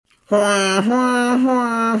Welcome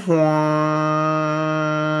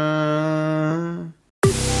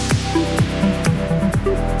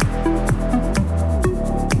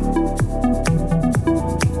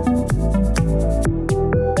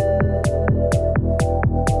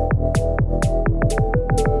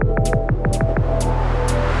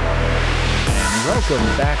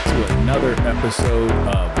back to another episode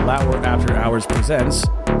of Lauer After Hours Presents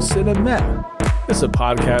Cinema. This is a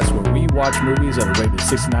podcast where we watch movies that are rated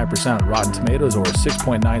 69% on Rotten Tomatoes or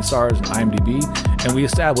 6.9 stars on IMDb, and we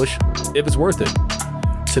establish if it's worth it.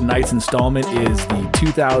 Tonight's installment is the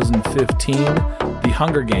 2015 The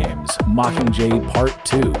Hunger Games Mockingjay Part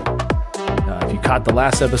 2. If you caught the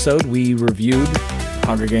last episode, we reviewed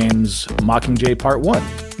Hunger Games Mockingjay Part 1.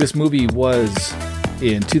 This movie was...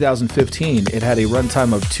 in 2015, it had a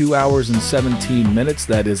runtime of 2 hours and 17 minutes.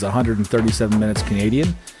 That is 137 minutes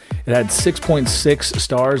Canadian. It had 6.6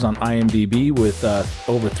 stars on IMDb with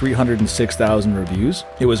over 306,000 reviews.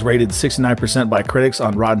 It was rated 69% by critics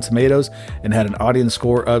on Rotten Tomatoes and had an audience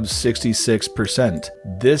score of 66%.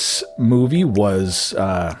 This movie was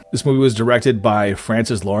directed by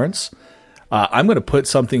Francis Lawrence. I'm going to put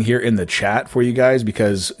something here in the chat for you guys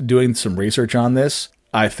because doing some research on this,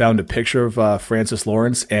 I found a picture of Francis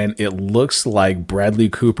Lawrence, and it looks like Bradley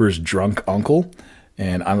Cooper's drunk uncle.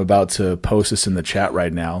 And I'm about to post this in the chat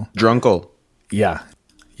right now. Drunkle. Yeah.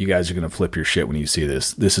 You guys are going to flip your shit when you see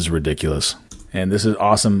this. This is ridiculous. And this is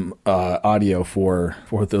awesome audio for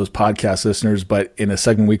those podcast listeners. But in a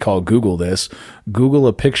segment we call Google This, Google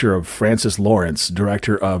a picture of Francis Lawrence,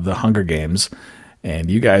 director of The Hunger Games. And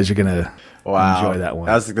you guys are going to enjoy that one.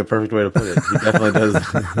 That's the perfect way to put it. He definitely does.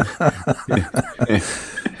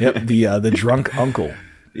 Yep, the drunk uncle.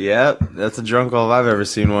 Yep, that's a drunkle if I've ever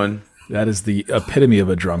seen one. That is the epitome of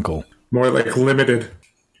a drunkle. More like limited.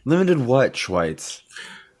 Limited what, Schweitz?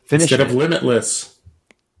 Finish Instead it. of limitless.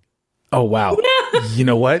 Oh, wow. You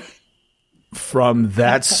know what? From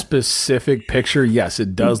that specific picture, yes,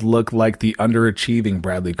 it does look like the underachieving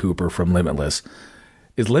Bradley Cooper from Limitless.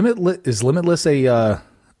 Is Limitless a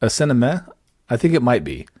cinema? I think it might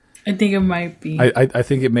be. I think it might be. I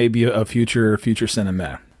think it may be a future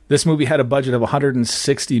cinema. This movie had a budget of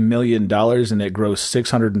 $160 million and it grossed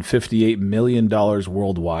 $658 million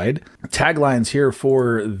worldwide. Taglines here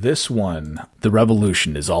for this one: the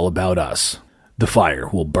revolution is all about us. The fire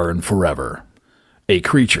will burn forever. A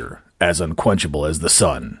creature as unquenchable as the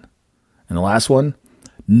sun. And the last one: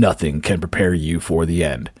 nothing can prepare you for the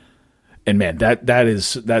end. And man,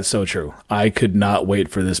 that's so true. I could not wait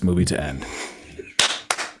for this movie to end.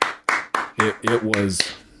 It was...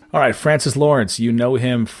 All right, Francis Lawrence, you know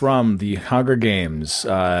him from The Hunger Games,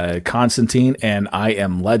 Constantine, and I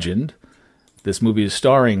Am Legend. This movie is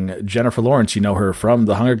starring Jennifer Lawrence. You know her from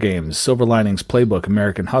The Hunger Games, Silver Linings Playbook,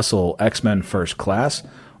 American Hustle, X-Men First Class.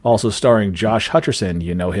 Also starring Josh Hutcherson.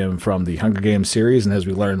 You know him from the Hunger Games series, and as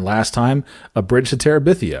we learned last time, A Bridge to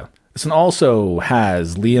Terabithia. This one also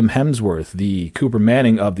has Liam Hemsworth, the Cooper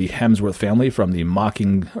Manning of the Hemsworth family from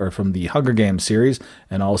the Hunger Games series,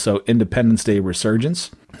 and also Independence Day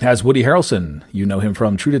Resurgence. It has Woody Harrelson. You know him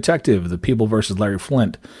from True Detective, The People vs. Larry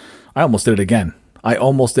Flint. I almost did it again.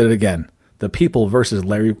 The People vs.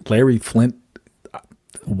 Larry Flint.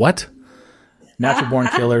 What? Natural Born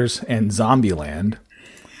Killers and Zombieland.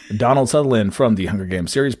 Donald Sutherland from the Hunger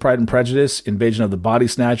Games series, Pride and Prejudice, Invasion of the Body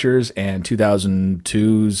Snatchers, and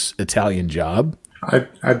 2002's Italian Job.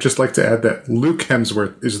 I'd just like to add that Luke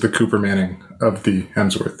Hemsworth is the Cooper Manning of the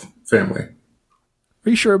Hemsworth family. Are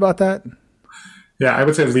you sure about that? Yeah, I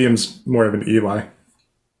would say Liam's more of an Eli.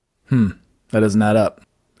 That doesn't add up.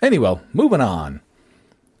 Anyway, moving on.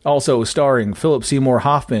 Also starring Philip Seymour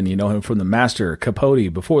Hoffman. You know him from The Master,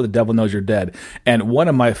 Capote, Before the Devil Knows You're Dead, and one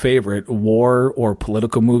of my favorite war or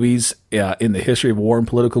political movies in the history of war and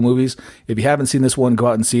political movies. If you haven't seen this one, go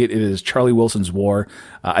out and see it. It is Charlie Wilson's War.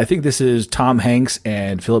 I think this is Tom Hanks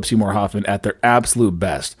and Philip Seymour Hoffman at their absolute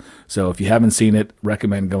best. So if you haven't seen it,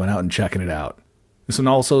 recommend going out and checking it out. This one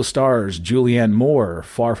also stars Julianne Moore,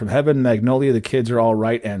 Far From Heaven, Magnolia, The Kids Are All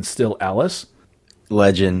Right, and Still Alice.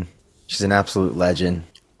 Legend. She's an absolute legend.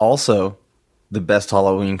 Also, the best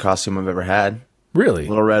Halloween costume I've ever had. Really?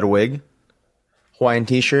 Little red wig, Hawaiian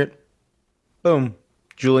t-shirt. Boom.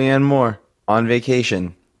 Julianne Moore on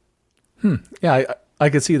vacation. Yeah, I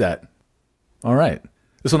could see that. All right.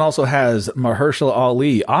 This one also has Mahershala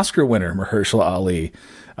Ali, Oscar winner Mahershala Ali.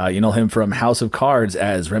 You know him from House of Cards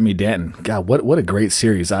as Remy Danton. God, what a great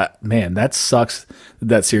series. Man, that sucks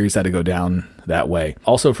that series had to go down that way.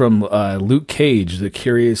 Also from Luke Cage, The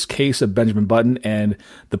Curious Case of Benjamin Button, and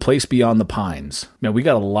The Place Beyond the Pines. Now, we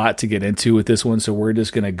got a lot to get into with this one, so we're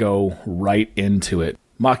just going to go right into it.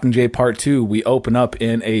 Mockingjay Part 2, we open up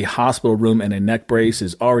in a hospital room and a neck brace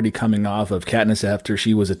is already coming off of Katniss after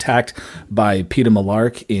she was attacked by Peeta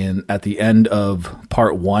Mellark at the end of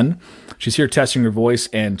Part 1. She's here testing her voice,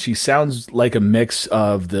 and she sounds like a mix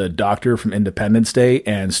of the Doctor from Independence Day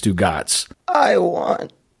and Stu Gatz. I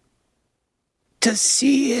want to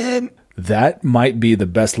see him. That might be the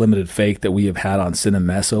best limited fake that we have had on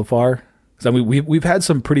Cinema so far. I mean, we've had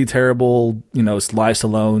some pretty terrible, Sly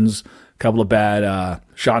Stallones, a couple of bad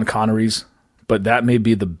Sean Connerys, but that may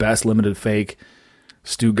be the best limited fake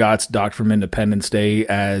Stu Gatz, Doctor from Independence Day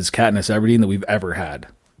as Katniss Everdeen that we've ever had.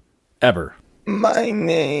 Ever. My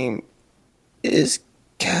name is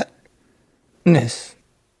Katniss.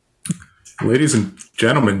 Ladies and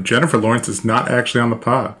gentlemen, Jennifer Lawrence is not actually on the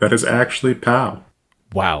pod. That is actually Pow.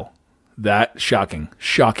 Wow. That shocking.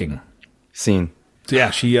 Scene. So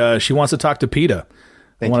yeah, she wants to talk to Peeta.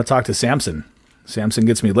 I want to talk to Samson. Samson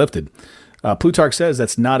gets me lifted. Plutarch says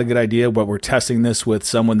that's not a good idea, but we're testing this with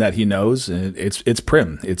someone that he knows. It's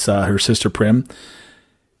Prim. It's her sister Prim.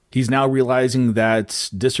 He's now realizing that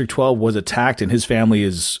District 12 was attacked and his family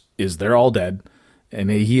is they're all dead. And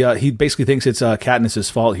he basically thinks it's Katniss's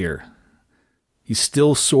fault here. He's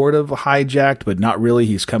still sort of hijacked, but not really.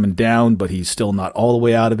 He's coming down, but he's still not all the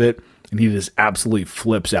way out of it. And he just absolutely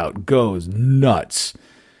flips out, goes nuts.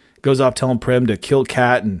 Goes off telling Prim to kill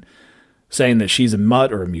Kat and saying that she's a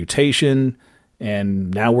mutt or a mutation.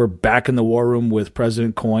 And now we're back in the war room with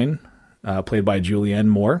President Coin, played by Julianne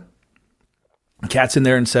Moore. Kat's in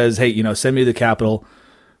there and says, hey, send me to the Capitol.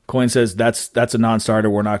 Coin says, that's a non-starter.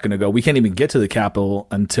 We're not going to go. We can't even get to the Capitol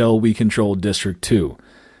until we control District 2.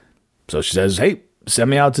 So she says, hey, send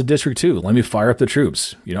me out to District 2. Let me fire up the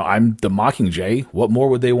troops. I'm the Mockingjay. What more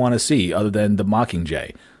would they want to see other than the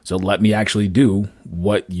Mockingjay? So let me actually do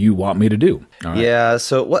what you want me to do. All right. Yeah,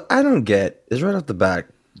 so what I don't get is right off the bat,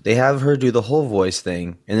 they have her do the whole voice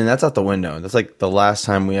thing, and then that's out the window. That's like the last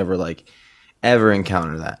time we ever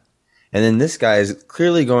encounter that. And then this guy is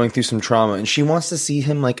clearly going through some trauma, and she wants to see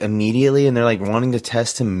him immediately, and they're wanting to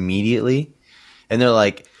test him immediately. And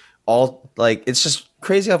they're it's just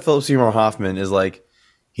crazy how Philip Seymour Hoffman is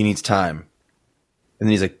he needs time. And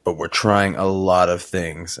then he's but we're trying a lot of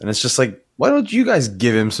things. And it's just why don't you guys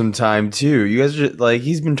give him some time too? You guys are just,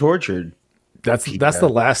 he's been tortured. That's the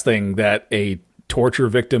last thing that a torture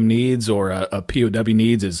victim needs or a POW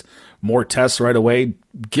needs is more tests right away.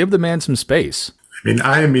 Give the man some space. I mean,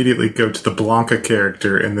 I immediately go to the Blanca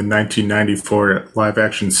character in the 1994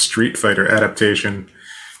 live-action Street Fighter adaptation.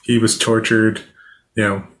 He was tortured,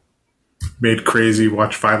 made crazy,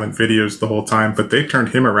 watched violent videos the whole time, but they turned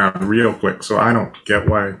him around real quick, so I don't get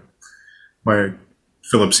why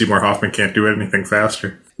Philip Seymour Hoffman can't do anything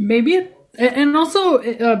faster. Maybe and also,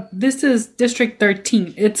 this is District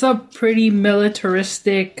 13. It's a pretty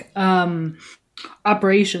militaristic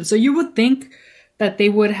operation. So you would think that they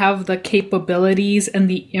would have the capabilities and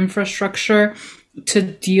the infrastructure to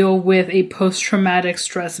deal with a post-traumatic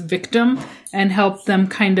stress victim and help them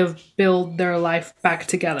kind of build their life back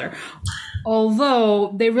together.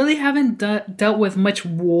 Although they really haven't dealt with much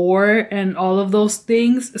war and all of those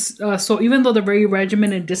things. So even though they're very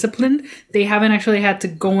regimented and disciplined, they haven't actually had to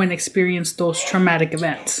go and experience those traumatic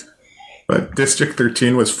events. But District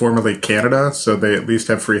 13 was formerly Canada, so they at least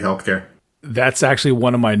have free healthcare. That's actually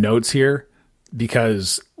one of my notes here,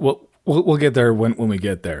 because we'll get there when we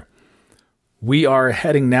get there. We are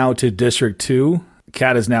heading now to District 2.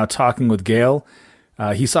 Kat is now talking with Gale.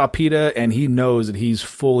 He saw Peeta, and he knows that he's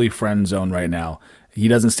fully friend zone right now. He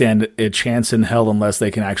doesn't stand a chance in hell unless they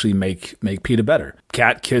can actually make Peeta better.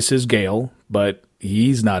 Kat kisses Gale, but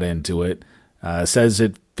he's not into it. Says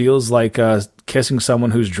it feels like kissing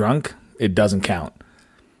someone who's drunk. It doesn't count.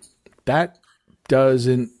 That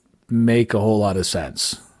doesn't make a whole lot of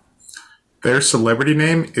sense. Their celebrity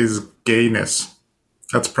name is Gayness.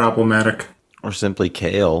 That's problematic. Or simply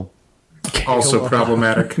Kale. Also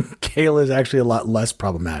problematic. Kale is actually a lot less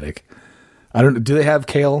problematic. I don't. Do they have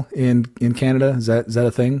kale in Canada? Is that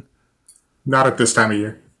a thing? Not at this time of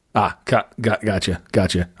year.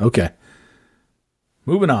 Gotcha. Okay.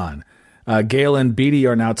 Moving on. Gale and Beatty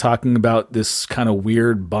are now talking about this kind of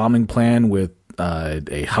weird bombing plan with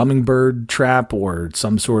a hummingbird trap or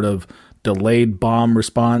some sort of delayed bomb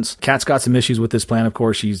response. Kat's got some issues with this plan, of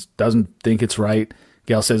course. She doesn't think it's right.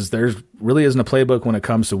 Gale says there really isn't a playbook when it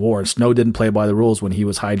comes to war. Snow didn't play by the rules when he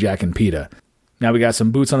was hijacking Peeta. Now we got some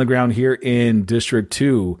boots on the ground here in District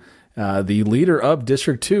 2. The leader of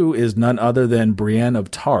District 2 is none other than Brienne of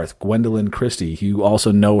Tarth, Gwendolyn Christie. You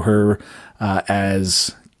also know her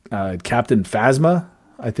as Captain Phasma.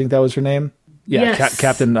 I think that was her name. Yeah, yes.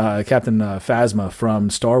 Captain Phasma from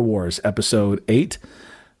Star Wars Episode 8,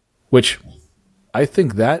 which I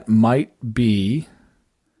think that might be.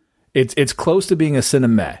 It's close to being a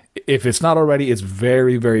cinema. If it's not already, it's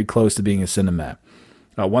very, very close to being a cinema.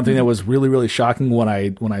 One thing that was really, really shocking when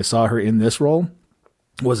I saw her in this role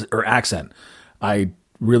was her accent. I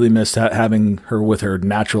really missed having her with her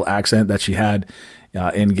natural accent that she had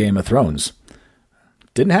in Game of Thrones.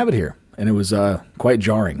 Didn't have it here, and it was quite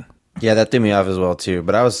jarring. Yeah, that threw me off as well too.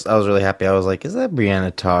 But I was really happy. I was like, "Is that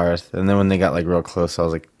Brianna Tarth?" And then when they got like real close, I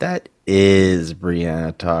was like, "That is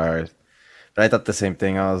Brianna Tarth." But I thought the same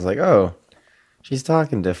thing. I was like, "Oh, she's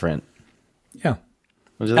talking different." Yeah,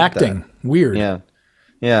 Like acting weird.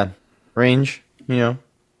 Yeah, range.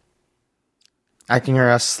 Acting her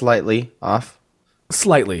ass slightly off.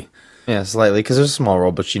 Slightly. Yeah, slightly because there's a small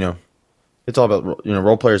role, but it's all about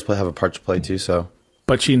role players have a part to play too. So,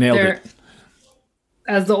 But she nailed it.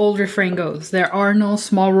 As the old refrain goes, there are no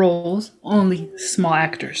small roles, only small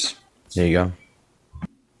actors. there you go.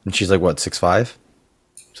 And she's like what 6'5",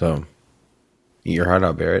 so eat your heart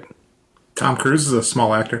out, Barrett. Tom Cruise is a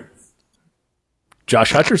small actor.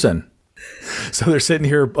 Josh Hutcherson. So they're sitting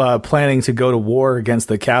here planning to go to war against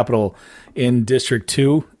the Capitol in District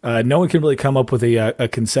 2. No one can really come up with a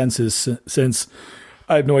consensus since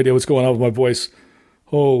I have no idea what's going on with my voice.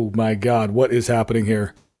 Oh my God, what is happening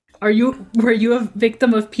here? Were you a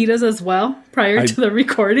victim of PETAs as well prior to the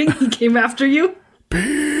recording? He came after you?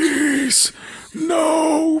 Peace!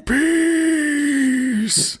 No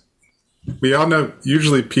peace! We all know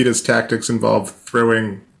usually PETA's tactics involve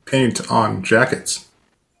throwing paint on jackets.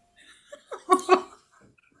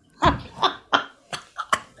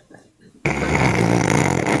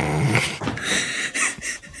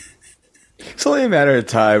 It's only a matter of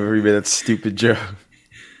time before we made that stupid joke.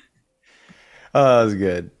 Oh, that was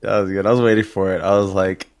good. I was waiting for it. I was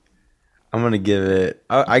like, I'm going to give it...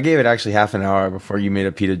 I gave it actually half an hour before you made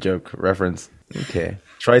a PETA joke reference. Okay.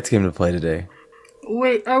 Schweitz came to play today.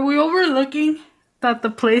 Wait, are we overlooking that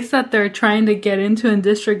the place that they're trying to get into in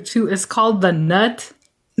District 2 is called The Nut?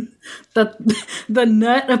 That the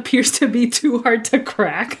nut appears to be too hard to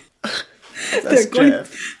crack.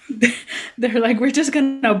 They're like, we're just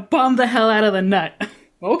going to bomb the hell out of the nut.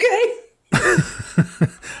 Okay.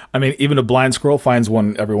 I mean, even a blind squirrel finds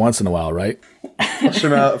one every once in a while, right?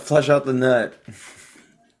 Flush out the nut.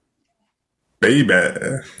 Baby.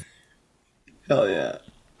 Hell yeah.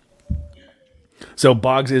 So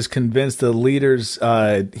Boggs is convinced the leaders.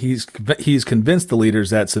 He's convinced the leaders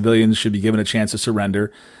that civilians should be given a chance to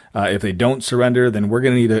surrender. If they don't surrender, then we're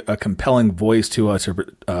going to need a compelling voice to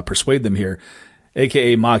persuade them here,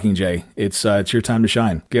 aka Mockingjay. It's your time to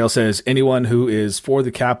shine. Gale says anyone who is for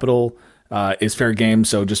the Capitol is fair game,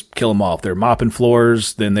 so just kill them all. If they're mopping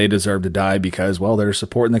floors, then they deserve to die because, well, they're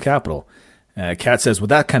supporting the Capitol. Kat says, with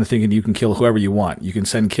that kind of thinking, you can kill whoever you want. You can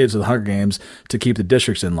send kids to the Hunger Games to keep the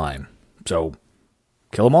districts in line. So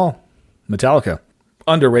kill them all. Metallica.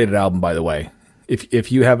 Underrated album, by the way.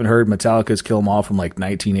 If you haven't heard Metallica's Kill 'Em All from like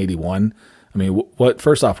 1981, I mean, what?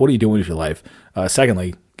 First off, what are you doing with your life?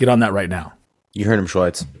 Secondly, get on that right now. You heard him,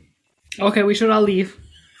 Schweitz. Okay, we should all leave.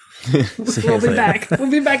 We'll be back.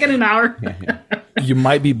 We'll be back in an hour. You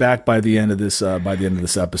might be back by the end of this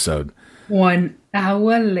episode. 1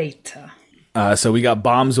 hour later. So we got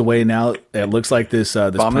bombs away now. It looks like this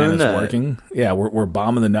plan is working. Yeah, we're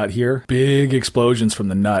bombing the nut here. Big explosions from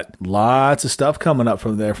the nut. Lots of stuff coming up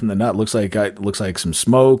from the nut. Looks like some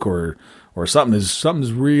smoke or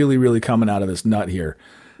something's really, really coming out of this nut here.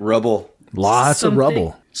 Rubble. Lots of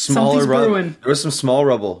rubble. Smaller rubble. Brewing. There was some small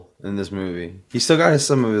rubble in this movie. He still got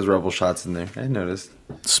some of his rubble shots in there. I noticed.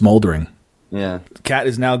 Smoldering. Yeah. Kat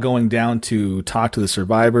is now going down to talk to the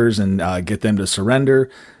survivors and get them to surrender.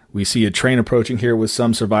 We see a train approaching here with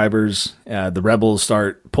some survivors. The rebels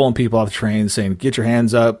start pulling people off the train, saying, get your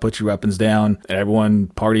hands up, put your weapons down. And everyone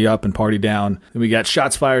party up and party down. Then we got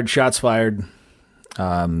shots fired.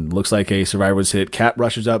 Looks like a survivor was hit. Kat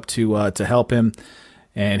rushes up to help him.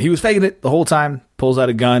 And he was faking it the whole time, pulls out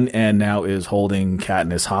a gun, and now is holding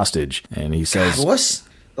Katniss hostage. And he says,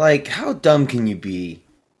 how dumb can you be?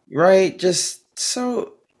 Right? Just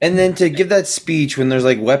so... And then to give that speech when there's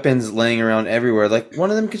like weapons laying around everywhere, like one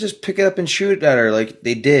of them could just pick it up and shoot at her like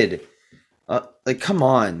they did. Come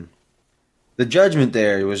on. The judgment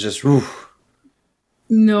there was just, oof.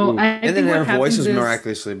 No, I and think then what her voice was is,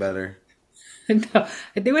 miraculously better. No,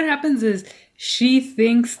 I think what happens is she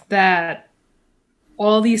thinks that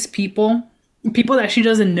all these people that she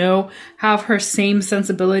doesn't know, have her same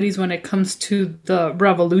sensibilities when it comes to the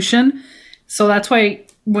revolution. So that's why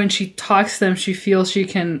when she talks to them, she feels she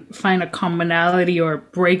can find a commonality or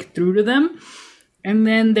break through to them. And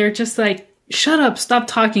then they're just like, shut up, stop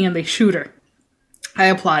talking, and they shoot her. I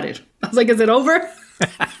applauded. I was like, is it over?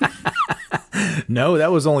 No,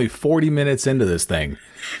 that was only 40 minutes into this thing.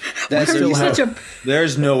 That's You're such a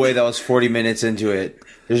There's no way that was 40 minutes into it.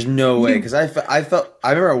 There's no way. Because I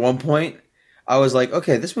remember at one point, I was like,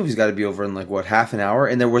 okay, this movie's got to be over in like, what, half an hour?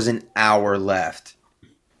 And there was an hour left.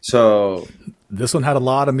 So. This one had a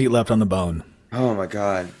lot of meat left on the bone. Oh, my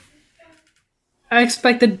God. I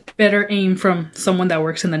expected better aim from someone that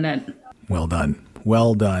works in the net. Well done.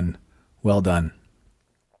 Well done. Well done.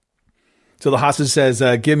 So the hostage says,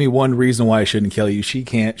 give me one reason why I shouldn't kill you. She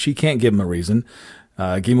can't give him a reason.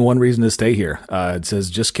 Give me one reason to stay here. It says,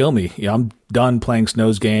 just kill me. Yeah, I'm done playing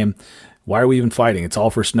Snow's game. Why are we even fighting? It's all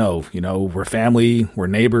for Snow. You know, we're family, we're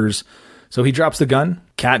neighbors. So he drops the gun.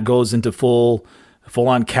 Cat goes into full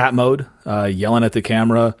on cat mode, yelling at the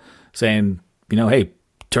camera, saying, you know, hey,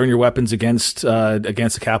 turn your weapons against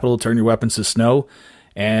the Capitol, turn your weapons to Snow.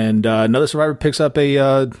 And another survivor picks up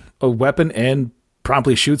a weapon and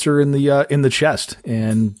promptly shoots her in the chest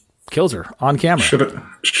and kills her on camera.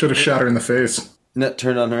 Should have shot her in the face. Net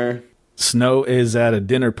turned on her. Snow is at a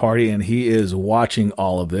dinner party and he is watching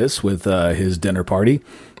all of this with his dinner party.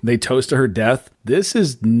 They toast to her death. This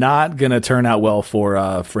is not going to turn out well for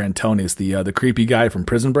Antonius, the creepy guy from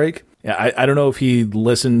Prison Break. I don't know if he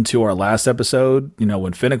listened to our last episode, you know,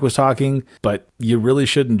 when Finnick was talking, but you really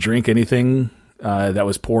shouldn't drink anything that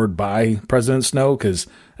was poured by President Snow, because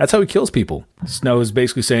that's how he kills people. Snow is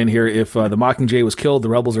basically saying here, if the Mockingjay was killed, the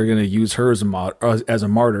rebels are going to use her as a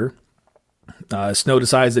martyr. Snow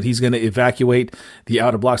decides that he's going to evacuate the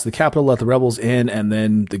outer blocks of the Capitol, let the rebels in, and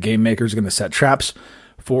then the game makers are going to set traps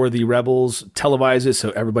for the rebels, televise it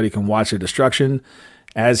so everybody can watch their destruction.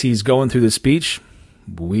 As he's going through the speech,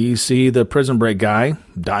 we see the Prison Break guy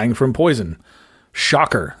dying from poison.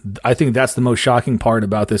 Shocker. I think that's the most shocking part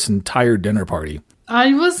about this entire dinner party.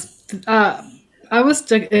 I was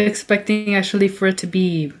expecting actually for it to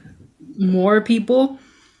be more people.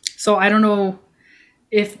 So I don't know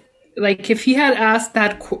if he had asked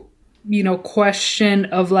that question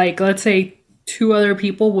of like, let's say 2 other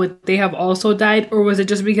people, would they have also died, or was it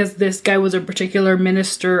just because this guy was a particular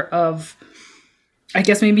minister of, I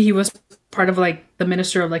guess maybe he was part of like the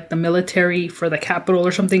minister of like the military for the Capitol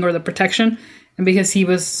or something, or the protection, and because he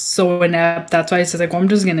was so inept, that's why he says like, well, I'm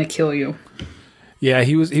just gonna kill you. Yeah,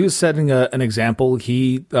 he was setting an example.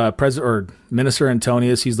 He Minister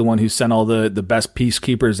Antonius, he's the one who sent all the best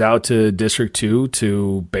peacekeepers out to District 2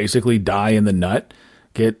 to basically die in the nut,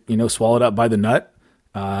 get swallowed up by the nut.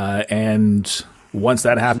 And once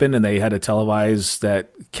that happened, and they had to televise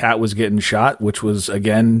that Cat was getting shot, which was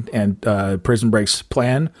again Prison Break's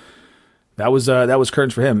plan. That was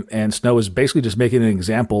curtains for him. And Snow was basically just making an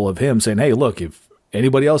example of him, saying, "Hey, look, if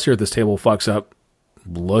anybody else here at this table fucks up,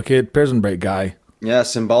 look at Prison Break guy." Yeah,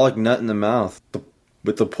 symbolic nut in the mouth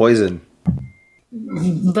with the poison.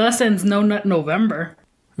 Thus ends No Nut November.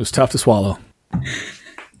 It was tough to swallow.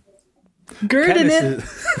 Gird in it.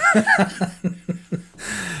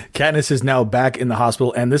 Katniss is now back in the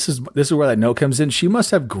hospital, and this is where that note comes in. She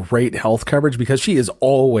must have great health coverage because she is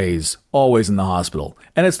always in the hospital.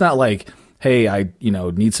 And it's not like, hey, I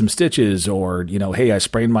need some stitches, or hey, I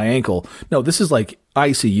sprained my ankle. No, this is like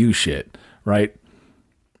ICU shit, right?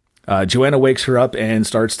 Joanna wakes her up and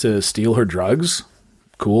starts to steal her drugs.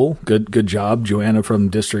 Cool, good job, Joanna from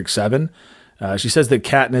District 7. She says that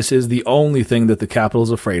Katniss is the only thing that the Capitol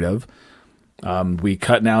is afraid of. We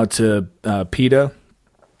cut now to PETA.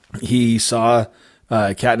 He saw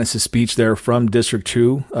Katniss' speech there from District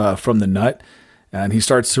 2, from the nut, and he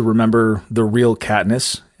starts to remember the real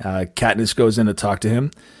Katniss. Katniss goes in to talk to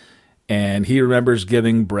him, and he remembers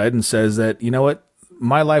giving bread and says that, you know what,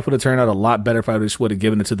 my life would have turned out a lot better if I just would have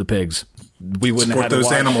given it to the pigs. We wouldn't have had those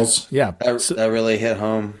to watch animals. Yeah, That really hit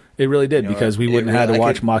home. It really did, because we wouldn't have had to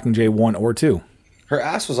watch Mockingjay 1 or 2. Her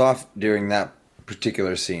ass was off during that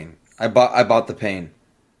particular scene. I bought the pain.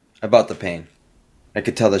 I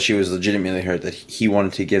could tell that she was legitimately hurt, that he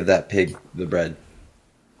wanted to give that pig the bread.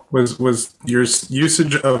 Was your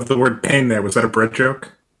usage of the word pain there, was that a bread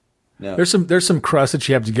joke? No. There's some crust that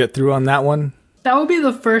you have to get through on that one. That would be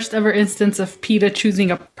the first ever instance of PETA choosing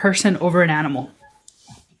a person over an animal.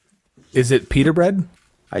 Is it pita bread?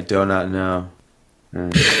 I do not know.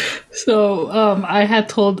 So I had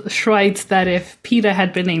told Schweitz that if PETA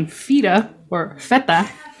had been named Feta or Feta,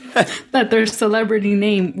 that their celebrity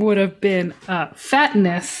name would have been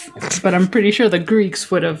Fatness, but I'm pretty sure the Greeks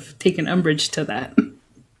would have taken umbrage to that.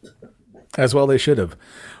 As well they should have.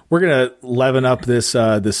 We're going to leaven up this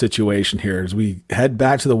situation here as we head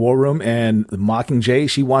back to the war room, and the Mockingjay,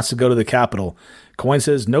 she wants to go to the Capitol. Coin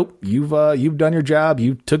says, nope, you've done your job.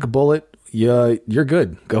 You took a bullet. You're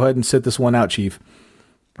good. Go ahead and sit this one out, Chief.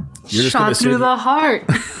 You're Shot through the heart.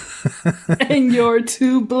 And you're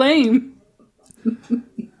to blame.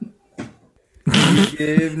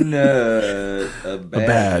 Give Nut a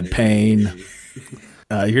Bad pain.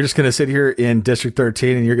 You're just going to sit here in District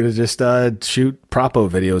 13 and you're going to just shoot propo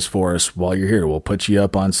videos for us while you're here. We'll put you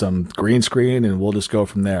up on some green screen and we'll just go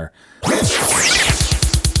from there.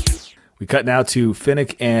 We cut now to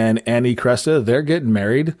Finnick and Annie Cresta. They're getting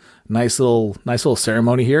married. Nice little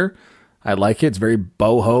ceremony here. I like it. It's very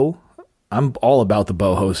boho. I'm all about the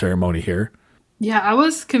boho ceremony here. Yeah, I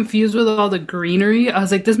was confused with all the greenery. I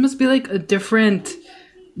was like, this must be like a different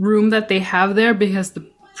room that they have there, because the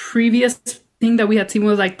previous thing that we had seen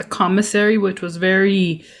was like the commissary, which was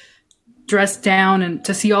very dressed down, and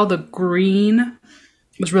to see all the green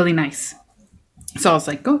was really nice. So I was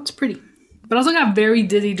like, oh, it's pretty. But I also got very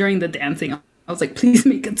dizzy during the dancing. I was like, please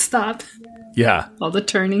make it stop. Yeah. All the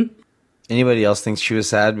turning. Anybody else thinks she was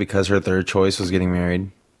sad because her third choice was getting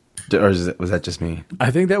married? Or was that just me?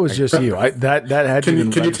 I think that was just you. That had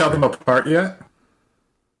Can to you tell them apart yet?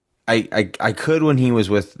 I could when he was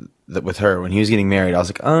with her, when he was getting married. I was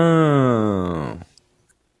like, oh.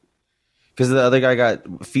 Because the other guy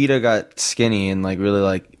Fida got skinny and like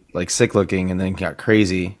really like sick looking, and then got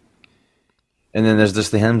crazy. And then there's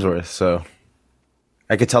just the Hemsworth, so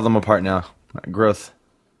I could tell them apart now. Growth.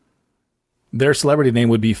 Their celebrity name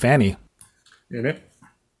would be Fanny. In it?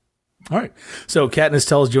 All right. So Katniss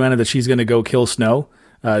tells Joanna that she's going to go kill Snow.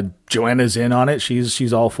 Joanna's in on it.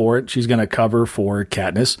 She's all for it. She's going to cover for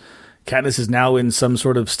Katniss. Katniss is now in some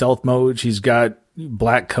sort of stealth mode. She's got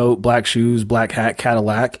black coat, black shoes, black hat,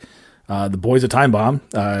 Cadillac. The boy's a time bomb.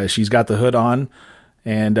 She's got the hood on,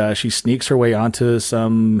 and she sneaks her way onto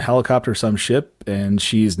some helicopter, some ship, and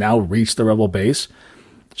she's now reached the rebel base.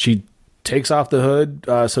 She takes off the hood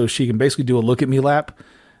so she can basically do a look at me lap,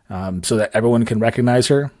 so that everyone can recognize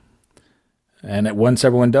her. And once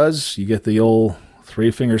everyone does, you get the old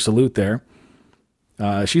 3-finger salute there.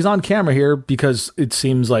 She's on camera here because it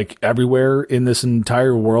seems like everywhere in this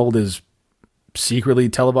entire world is secretly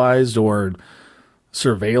televised or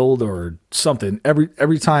surveilled or something.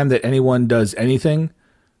 Every time that anyone does anything,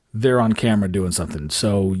 they're on camera doing something.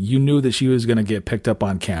 So you knew that she was going to get picked up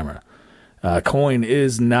on camera. Coin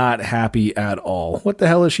is not happy at all. What the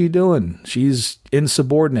hell is she doing? She's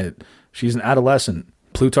insubordinate. She's an adolescent.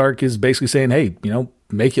 Plutarch is basically saying, hey,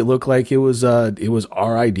 make it look like it was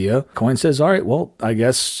our idea. Coin says, all right, well, I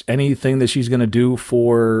guess anything that she's going to do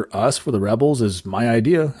for us, for the rebels, is my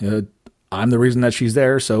idea. I'm the reason that she's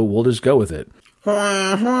there, so we'll just go with it.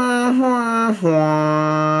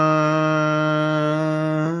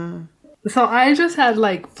 So I just had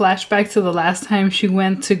like flashbacks to the last time she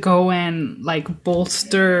went to go and like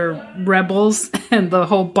bolster rebels and the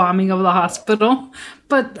whole bombing of the hospital.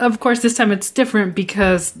 But of course this time it's different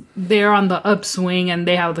because they're on the upswing and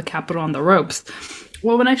they have the Capitol on the ropes.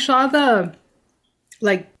 Well, when I saw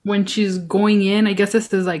when she's going in, I guess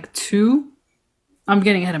this is like 2. I'm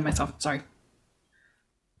getting ahead of myself. Sorry.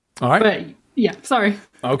 All right. But yeah, sorry.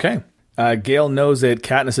 Okay. Gale knows that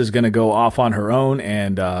Katniss is going to go off on her own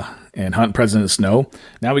and hunt President Snow.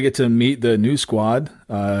 Now we get to meet the new squad,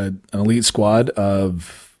 an elite squad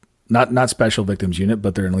of not special victims unit,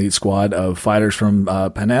 but they're an elite squad of fighters from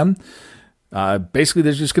Panem. Basically,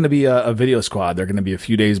 there's just going to be a video squad. They're going to be a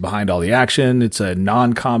few days behind all the action. It's a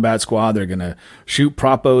non-combat squad. They're going to shoot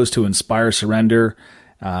propos to inspire surrender.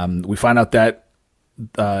 We find out that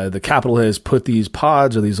the Capitol has put these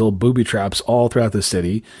pods or these little booby traps all throughout the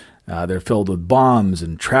city. They're filled with bombs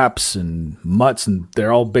and traps and mutts, and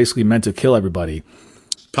they're all basically meant to kill everybody.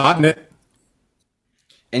 Potting it.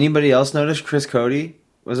 Anybody else notice Chris Cody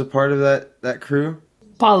was a part of that crew?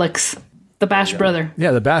 Pollux, the Bash brother.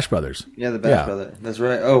 Yeah, the Bash brothers. Yeah, the Bash brother. That's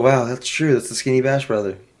right. Oh wow, that's true. That's the skinny Bash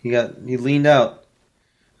brother. He leaned out.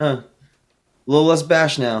 Huh. A little less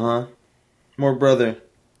Bash now, huh? More brother.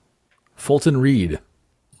 Fulton Reed.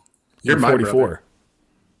 You're my 44. brother.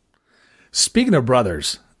 Speaking of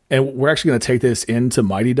brothers, and we're actually going to take this into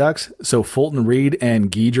Mighty Ducks. So Fulton Reed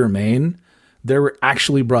and Guy Germain, they were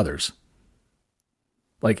actually brothers.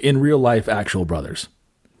 Like in real life, actual brothers.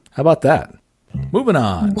 How about that? Moving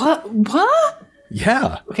on. What?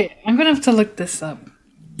 Yeah. Okay, I'm going to have to look this up.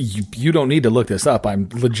 You don't need to look this up. I'm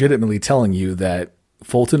legitimately telling you that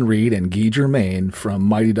Fulton Reed and Guy Germain from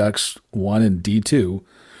Mighty Ducks 1 and D2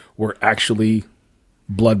 were actually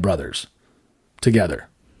blood brothers together.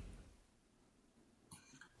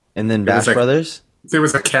 And then Bash Brothers? There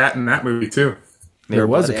was a cat in that movie, too. There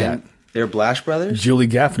was a cat. They're Blash Brothers? Julie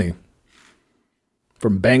Gaffney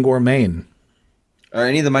from Bangor, Maine. Are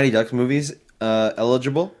any of the Mighty Ducks movies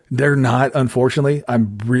eligible? They're not, unfortunately.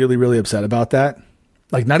 I'm really, really upset about that.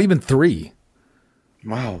 Like, not even 3.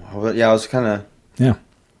 Wow. Yeah, I was kind of... Yeah.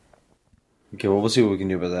 Okay, well, we'll see what we can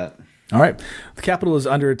do about that. All right. The Capitol is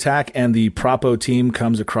under attack, and the Propo team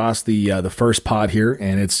comes across the first pod here,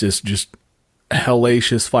 and it's just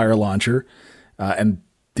hellacious fire launcher. And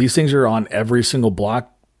these things are on every single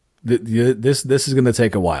block. This is going to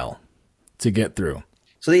take a while to get through.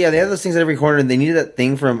 So yeah, they have those things at every corner, and they needed that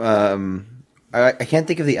thing from I can't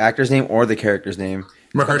think of the actor's name or the character's name.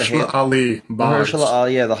 Mahershala Ali. Mahershala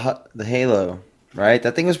Ali, yeah, the Halo, right?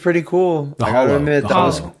 That thing was pretty cool. I gotta admit, that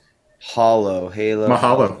was Mahalo.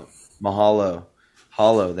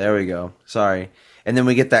 There we go. Sorry. And then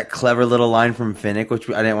we get that clever little line from Finnick, which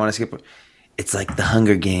I didn't want to skip. It's like the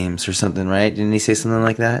Hunger Games or something, right? Didn't he say something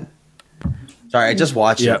like that? Sorry, I just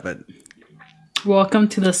watched it, but... Welcome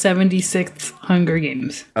to the 76th Hunger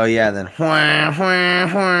Games. Oh, yeah, and then...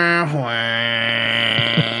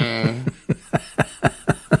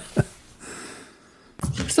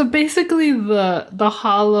 So basically, the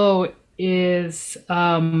Holo is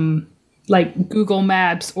like Google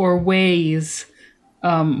Maps or Waze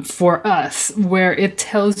for us, where it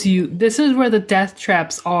tells you this is where the death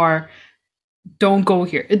traps are. Don't go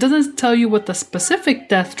here. It doesn't tell you what the specific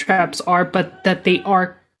death traps are, but that they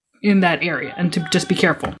are in that area, and to just be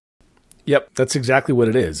careful. Yep, that's exactly what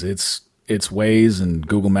it is. It's Waze and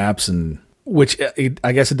Google Maps, and which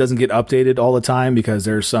I guess it doesn't get updated all the time because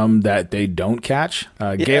there's some that they don't catch.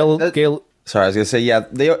 Gail. Sorry, I was gonna say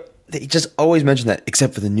they just always mention that,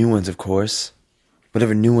 except for the new ones, of course.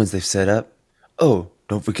 Whatever new ones they've set up. Oh,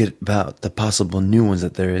 don't forget about the possible new ones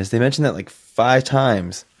that there is. They mentioned that like 5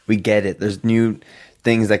 times. We get it. There's new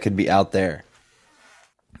things that could be out there.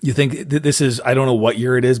 You think this is, I don't know what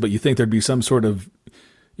year it is, but you think there'd be some sort of,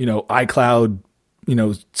 iCloud,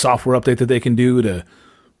 software update that they can do to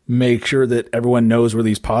make sure that everyone knows where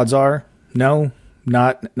these pods are? No,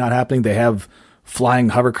 not happening. They have flying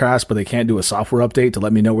hovercrafts, but they can't do a software update to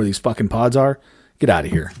let me know where these fucking pods are. Get out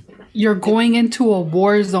of here. You're going into a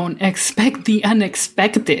war zone. Expect the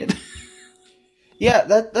unexpected. Yeah,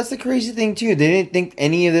 that's the crazy thing too. They didn't think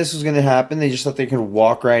any of this was going to happen. They just thought they could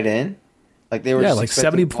walk right in. Like they were just like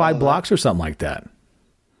 75 blocks or something like that.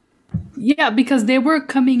 Yeah, because they were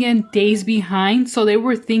coming in days behind, so they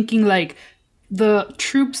were thinking like the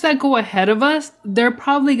troops that go ahead of us, they're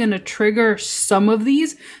probably going to trigger some of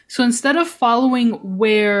these. So instead of following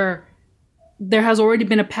where there has already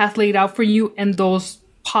been a path laid out for you and those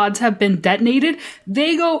pods have been detonated,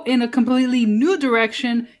 they go in a completely new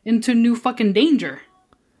direction into new fucking danger.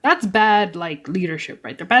 That's bad, leadership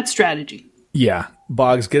right there. Bad strategy. Yeah.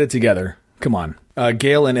 Boggs, get it together. Come on.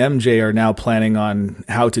 Gail and MJ are now planning on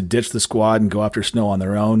how to ditch the squad and go after Snow on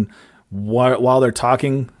their own. While they're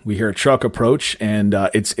talking, we hear a truck approach, and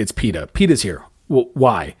it's PETA. PETA's here. Well,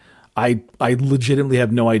 why? I legitimately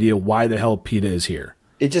have no idea why the hell PETA is here.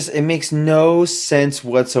 It makes no sense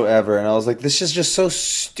whatsoever, and I was like, this is just so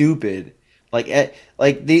stupid.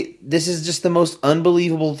 This is just the most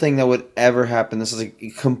unbelievable thing that would ever happen. This is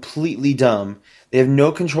completely dumb. They have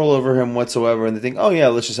no control over him whatsoever, and they think, oh yeah,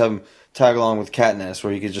 let's just have him tag along with Katniss,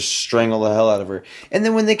 where he could just strangle the hell out of her. And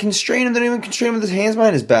then when they constrain him, they don't even constrain him with his hands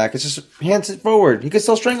behind his back. It's just hands forward. He could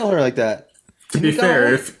still strangle her like that. To be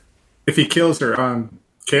fair, if he kills her on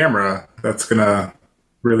camera, that's gonna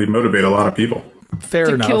really motivate a lot of people.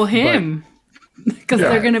 Fair enough. Kill him. Because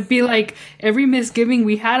they're going to be like, every misgiving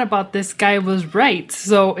we had about this guy was right.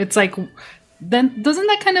 So it's like, then doesn't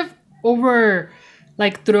that kind of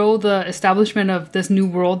throw the establishment of this new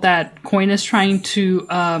world that Coin is trying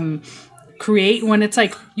to create, when it's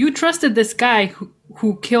like, you trusted this guy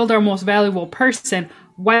who killed our most valuable person.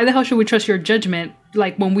 Why the hell should we trust your judgment?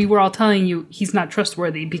 Like when we were all telling you he's not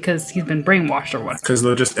trustworthy because he's been brainwashed or what? Because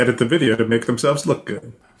they'll just edit the video to make themselves look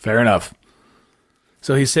good. Fair enough.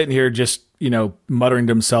 So he's sitting here just, muttering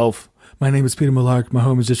to himself, my name is Peter Millark, my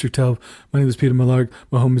home is District 12. My name is Peter Millark,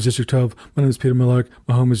 my home is District 12. My name is Peter Millark,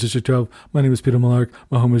 my home is District 12. My name is Peter Millark,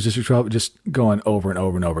 my home is District 12. Just going over and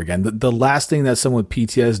over and over again. The last thing that someone with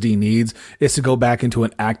PTSD needs is to go back into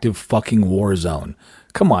an active fucking war zone.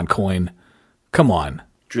 Come on, Coin. Come on.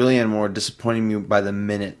 Julianne Moore disappointing me by the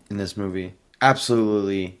minute in this movie.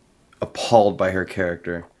 Absolutely appalled by her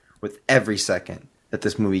character with every second that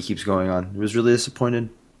this movie keeps going on. I was really disappointed.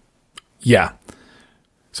 Yeah.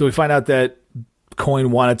 So we find out that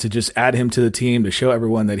Coin wanted to just add him to the team to show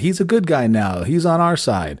everyone that he's a good guy now. He's on our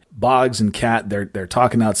side. Boggs and Kat, they're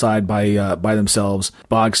talking outside by themselves.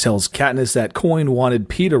 Boggs tells Katniss that Coin wanted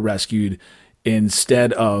PETA rescued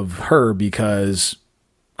instead of her because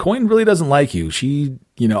Coin really doesn't like you. She,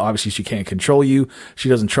 obviously she can't control you. She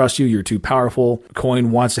doesn't trust you. You're too powerful. Coin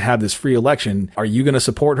wants to have this free election. Are you going to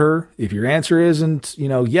support her? If your answer isn't,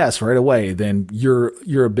 yes, right away, then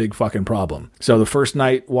you're a big fucking problem. So the first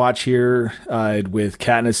night watch here with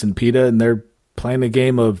Katniss and PETA, and they're playing a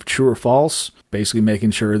game of true or false, basically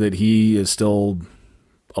making sure that he is still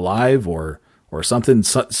alive or something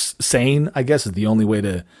sane, I guess is the only way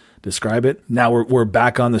to describe it. Now we're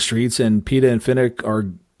back on the streets, and Peeta and Finnick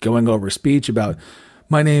are going over a speech about,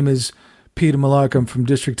 my name is Peeta Mellark, I'm from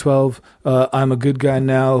District 12. I'm a good guy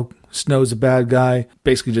now. Snow's a bad guy.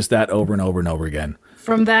 Basically just that over and over and over again.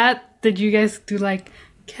 From that, did you guys do like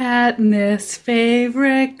Katniss'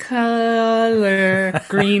 favorite color?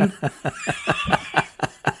 Green.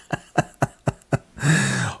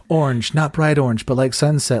 Orange, not bright orange, but like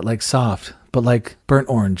sunset, like soft, but like burnt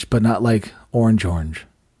orange, but not like orange.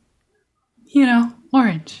 You know,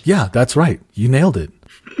 orange. Yeah, that's right. You nailed it.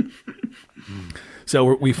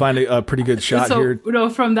 So we find a pretty good shot here. No,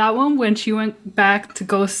 from that one, when she went back to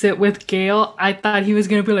go sit with Gale, I thought he was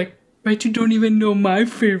going to be like, but you don't even know my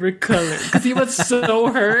favorite color. Because he was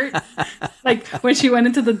so hurt. Like, when she went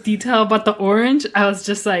into the detail about the orange, I was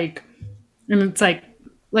just like, and it's like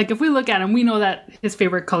if we look at him, we know that his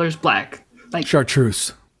favorite color is black. Like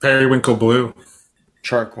Chartreuse. Periwinkle blue.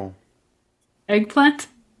 Charcoal. Eggplant.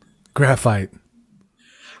 Graphite.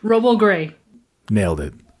 Robo gray. Nailed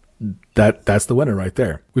it. That's the winner right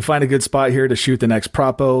there. We find a good spot here to shoot the next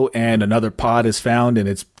propo, and another pod is found, and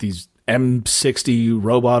it's these M60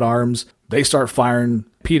 robot arms. They start firing.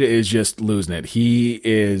 Peeta is just losing it.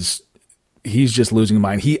 He's just losing his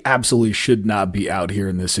mind. He absolutely should not be out here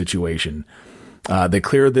in this situation. They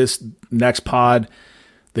clear this next pod.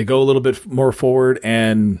 They go a little bit more forward,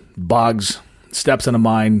 and Boggs steps in a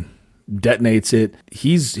mine, detonates it.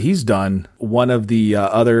 He's done. One of the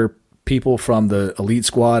other people from the elite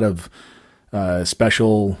squad of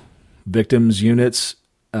special victims units,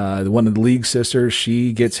 one of the League sisters,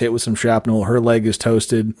 she gets hit with some shrapnel. Her leg is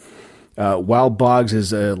toasted. While Boggs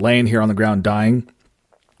is laying here on the ground dying,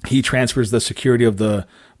 he transfers the security of the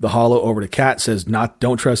Hollow over to Kat, says,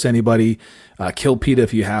 don't trust anybody. Kill Peeta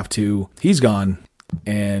if you have to. He's gone.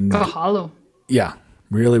 And hollow. Yeah,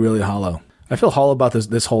 really, really hollow. I feel hollow about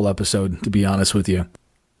this whole episode, to be honest with you.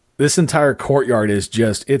 This entire courtyard is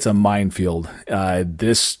it's a minefield.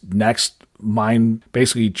 This next mine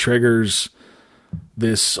basically triggers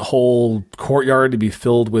this whole courtyard to be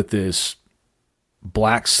filled with this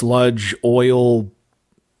black sludge, oil,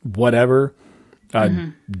 whatever.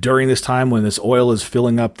 During this time when this oil is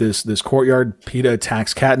filling up this courtyard, Peeta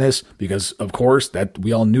attacks Katniss because, of course, that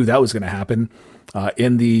we all knew that was going to happen.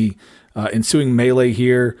 In the ensuing melee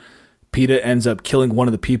here, Peeta ends up killing one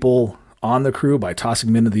of the people on the crew by tossing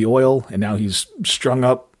him into the oil, and now he's strung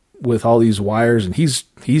up with all these wires, and he's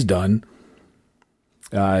done.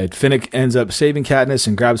 Finnick ends up saving Katniss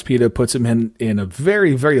and grabs Peeta, puts him in a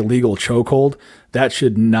very, very illegal chokehold. That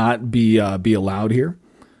should not be allowed here.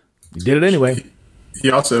 He did it anyway.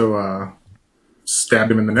 He also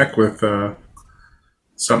stabbed him in the neck with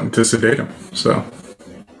something to sedate him. So,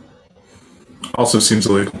 also seems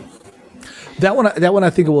illegal. That one I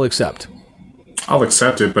think we'll accept. I'll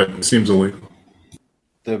accept it, but it seems illegal.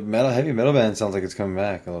 The heavy metal band sounds like it's coming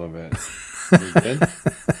back a little bit. You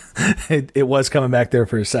good? It was coming back there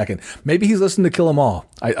for a second. Maybe he's listening to Kill 'Em All.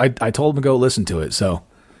 I told him to go listen to it. So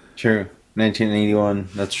true. 1981.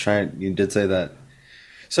 That's right. You did say that.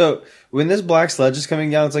 So when this black sludge is coming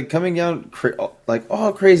down, it's like coming down like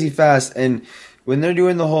all crazy fast. And when they're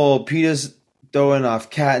doing the whole Peeta's throwing off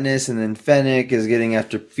Katniss, and then Fennec is getting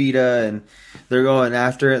after Peeta, and they're going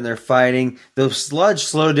after it and they're fighting. The sludge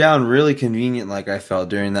slowed down really convenient, like I felt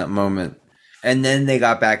during that moment. And then they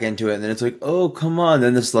got back into it, and then it's like, oh, come on.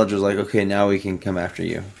 Then the sludge was like, okay, now we can come after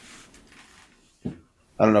you.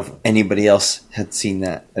 I don't know if anybody else had seen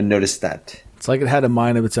that and noticed that. It's like it had a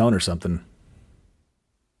mind of its own or something.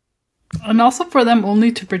 And also for them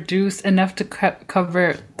only to produce enough to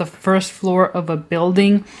cover the first floor of a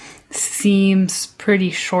building seems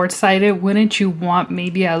pretty short-sighted. Wouldn't you want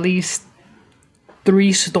maybe at least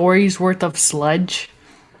 3 stories worth of sludge?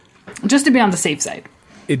 Just to be on the safe side.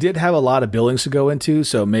 It did have a lot of buildings to go into,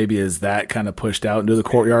 so maybe as that kind of pushed out into the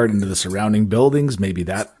courtyard, into the surrounding buildings, maybe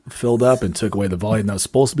that filled up and took away the volume that was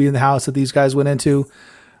supposed to be in the house that these guys went into.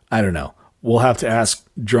 I don't know. We'll have to ask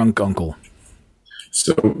Drunk Uncle.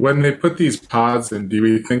 So when they put these pods in, do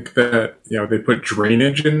we think that, they put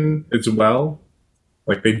drainage in as well?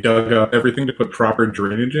 Like they dug up everything to put proper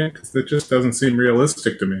drainage in? Because that just doesn't seem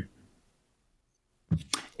realistic to me.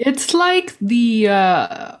 It's like the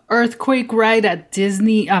earthquake ride at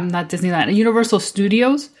not Disneyland, Universal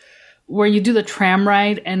Studios, where you do the tram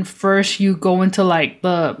ride and first you go into like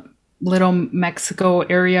the Little Mexico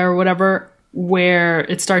area or whatever, where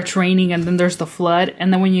it starts raining and then there's the flood.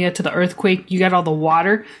 And then when you get to the earthquake, you get all the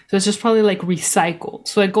water. So it's just probably like recycled.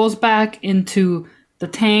 So it goes back into the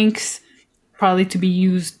tanks, probably to be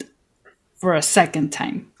used for a second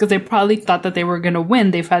time because they probably thought that they were going to win.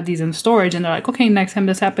 They've had these in storage and they're like, okay, next time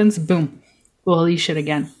this happens, boom, we'll release shit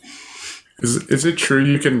again. Is it true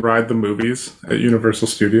you can ride the movies at Universal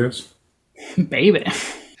Studios? Baby.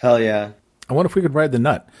 Hell yeah. I wonder if we could ride the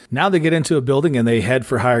nut. Now they get into a building and they head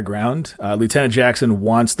for higher ground. Lieutenant Jackson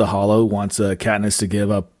wants the Hollow, wants Katniss to give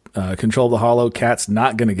up control of the Hollow. Kat's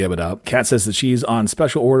not going to give it up. Kat says that she's on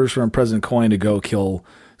special orders from President Coin to go kill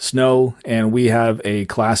Snow, and we have a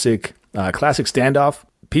classic standoff.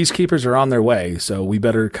 Peacekeepers are on their way, so we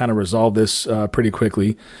better kind of resolve this pretty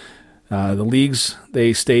quickly. The Leagues,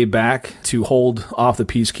 they stay back to hold off the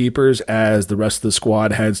Peacekeepers as the rest of the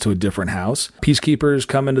squad heads to a different house. Peacekeepers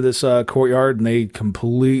come into this courtyard and they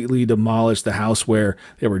completely demolish the house where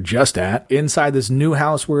they were just at. Inside this new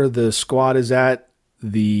house where the squad is at,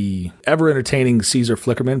 the ever-entertaining Caesar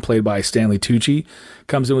Flickerman, played by Stanley Tucci,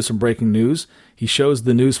 comes in with some breaking news. He shows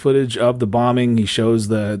the news footage of the bombing. He shows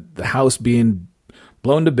the house being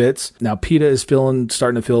blown to bits. Now, PETA is starting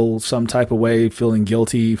to feel some type of way, feeling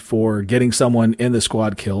guilty for getting someone in the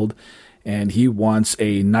squad killed, and he wants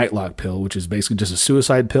a nightlock pill, which is basically just a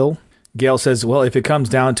suicide pill. Gale says, well, if it comes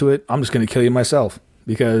down to it, I'm just going to kill you myself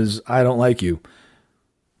because I don't like you.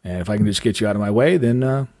 And if I can just get you out of my way,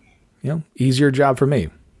 then, easier job for me.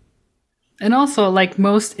 And also, like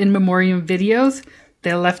most in memoriam videos,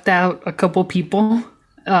 they left out a couple people.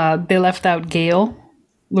 They left out Gale,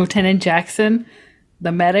 Lieutenant Jackson,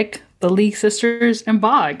 the medic, the League sisters, and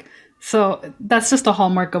Bog. So that's just a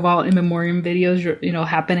hallmark of all in memoriam videos,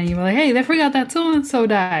 happen, and you're like, hey, they forgot that so and so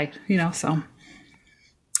died, so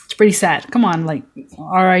it's pretty sad. Come on, like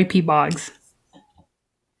R.I.P. Boggs.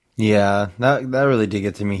 Yeah, that really did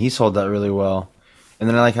get to me. He sold that really well, and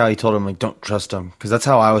then I like how he told him like, don't trust him, because that's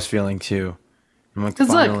how I was feeling too. I'm like,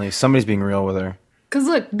 finally, somebody's being real with her. Because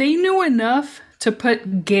look, they knew enough to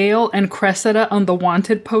put Gale and Cressida on the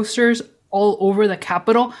wanted posters all over the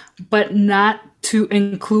Capitol, but not to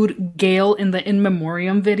include Gale in the in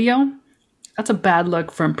memoriam video. That's a bad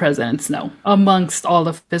look from President Snow, amongst all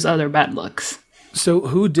of his other bad looks. So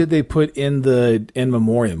who did they put in the in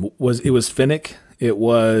memoriam? It was Finnick, it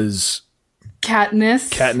was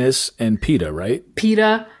Katniss, and PETA, right?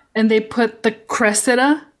 PETA, and they put the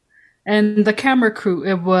Cressida and the camera crew.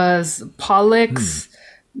 It was Pollux,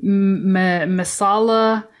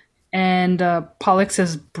 Messala, and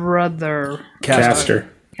Pollux's brother. Castor.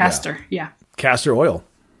 Yeah. Castor Oil.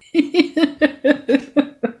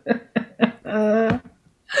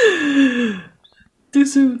 Too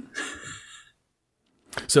soon.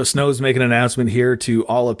 So Snow's making an announcement here to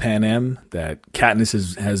all of Pan Am that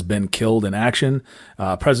Katniss has been killed in action.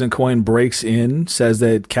 President Coin breaks in, says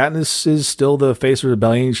that Katniss is still the face of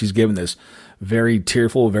rebellion. She's given this very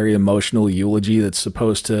tearful, very emotional eulogy that's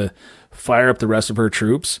supposed to fire up the rest of her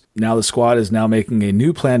troops. Now the squad is now making a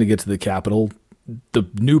new plan to get to the Capitol. The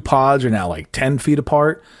new pods are now like 10 feet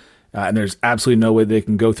apart, and there's absolutely no way they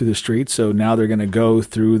can go through the streets. So now they're going to go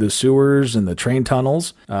through the sewers and the train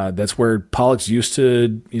tunnels. That's where Pollux used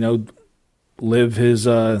to, live his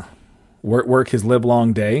work his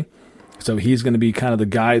livelong day. So he's going to be kind of the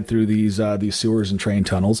guide through these sewers and train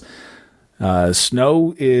tunnels.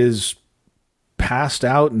 Snow is passed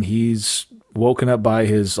out, and he's woken up by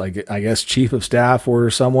his, I guess, chief of staff or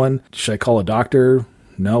someone. Should I call a doctor?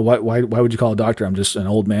 No. Why would you call a doctor? I'm just an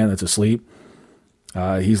old man that's asleep.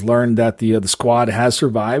 He's learned that the squad has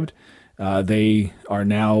survived. They are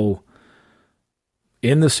now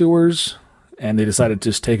in the sewers, and they decided to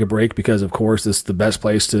just take a break because, of course, the best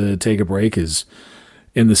place to take a break is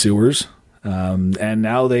in the sewers. And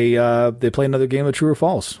now they play another game of true or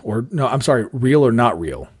false, or no, I'm sorry, real or not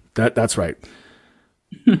real. That's right.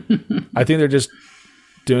 I think they're just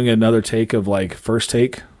doing another take of like first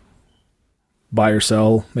take, buy or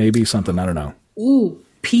sell, maybe something. I don't know. Ooh,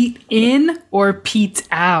 Pete in or Pete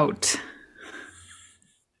out?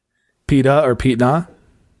 PETA or Pete na?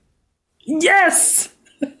 Yes.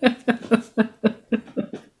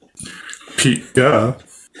 Pete duh.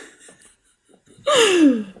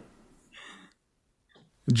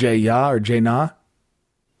 J ya or J na?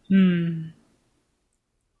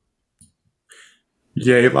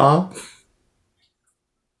 Yay law.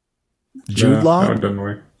 Jude Law? That doesn't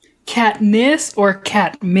work. Katniss or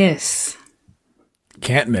Katmiss?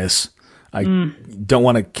 Can't miss. I don't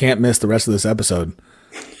want to can't miss the rest of this episode.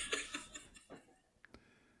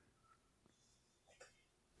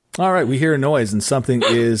 All right, we hear a noise and something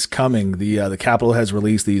is coming. The Capitol has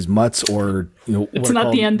released these mutts, or it's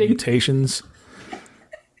not the ending. Mutations.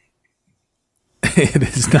 It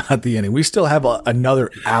is not the ending. We still have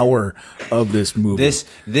another hour of this movie.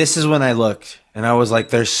 This is when I looked and I was like,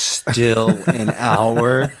 "There's still an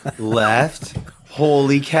hour left."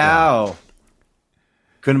 Holy cow!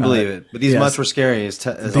 Couldn't believe it. But these mutts were scary.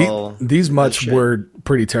 These mutts were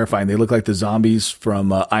pretty terrifying. They look like the zombies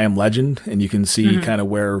from I Am Legend, and you can see kind of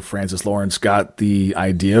where Francis Lawrence got the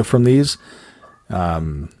idea from these.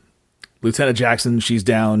 Lieutenant Jackson, she's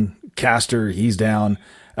down. Castor, he's down.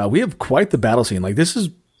 We have quite the battle scene. Like, this is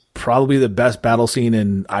probably the best battle scene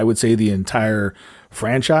in, I would say, the entire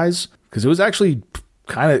franchise, because it was actually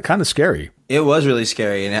kind of scary. It was really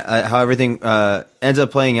scary, and how everything ends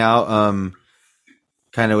up playing out,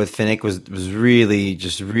 kind of with Finnick was really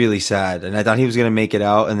really sad. And I thought he was gonna make it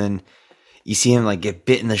out, and then you see him like get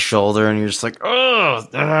bit in the shoulder, and you're just like, oh,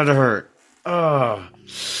 that had to hurt. Oh,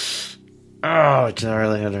 it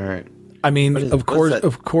really had to hurt. I mean, of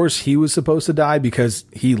course, he was supposed to die because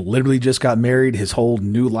he literally just got married. His whole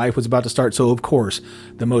new life was about to start. So, of course,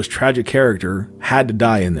 the most tragic character had to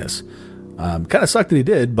die in this. Kind of sucked that he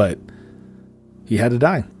did, but he had to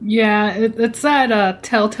die. Yeah, it's that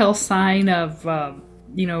telltale sign of,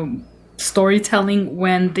 storytelling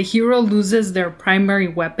when the hero loses their primary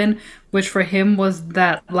weapon, which for him was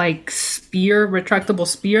that, like, spear, retractable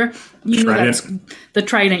spear. You know, that's the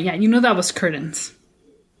trident. Yeah, you know that was Curtains.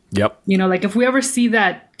 Yep. You know, like, if we ever see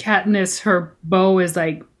that Katniss, her bow is,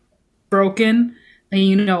 like, broken, then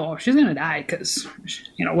you know, oh, she's gonna die, because,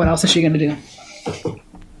 you know, what else is she gonna do?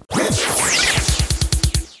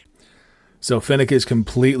 So Finnick is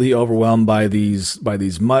completely overwhelmed by these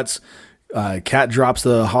mutts. Cat drops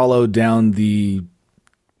the hollow down the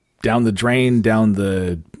drain, down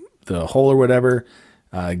the hole or whatever,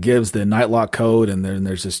 gives the Nightlock code, and then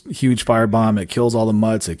there's this huge firebomb. It kills all the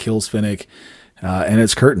mutts. It kills Finnick. And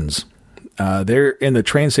it's Curtains. They're in the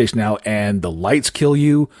train station now, and the lights kill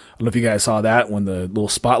you. I don't know if you guys saw that. When the little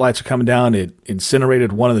spotlights are coming down, it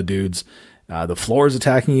incinerated one of the dudes. The floor is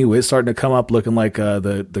attacking you. It's starting to come up looking like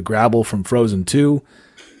the Grabble from Frozen 2.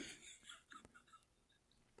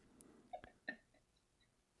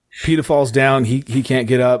 Peeta falls down. He can't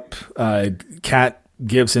get up. Kat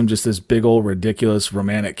gives him just this big old ridiculous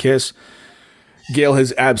romantic kiss. Gale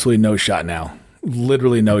has absolutely no shot now.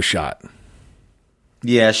 Literally no shot.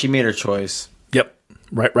 Yeah, she made her choice. Yep.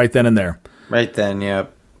 Right then and there. Right then,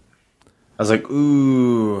 yep. I was like,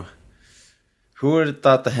 ooh. Who would have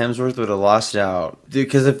thought the Hemsworth would have lost out? Dude,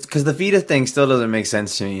 because the Vita thing still doesn't make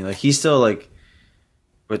sense to me. Like, he's still, like,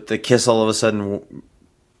 with the kiss all of a sudden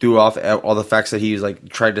threw off all the facts that he's, like,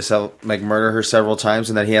 tried to murder her several times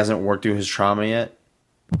and that he hasn't worked through his trauma yet.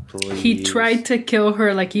 Please. He tried to kill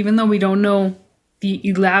her, like, even though we don't know the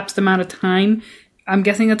elapsed amount of time, I'm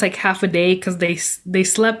guessing it's like half a day because they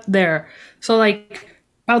slept there. So, like,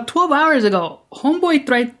 about 12 hours ago, homeboy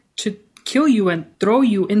tried to kill you and throw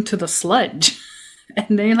you into the sludge.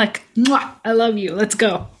 And then you're like, mwah, I love you. Let's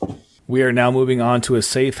go. We are now moving on to a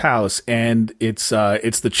safe house, and it's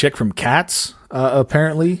the chick from Cats,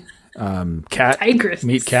 apparently. Cat. Tigress.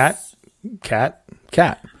 Meet Cat. Cat.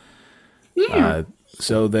 Yeah.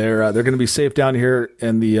 So they're going to be safe down here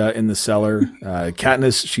in the cellar.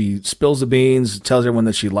 Katniss, she spills the beans, tells everyone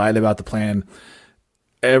that she lied about the plan.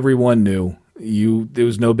 Everyone knew. It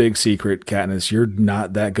was no big secret, Katniss. You're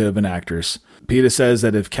not that good of an actress. Peeta says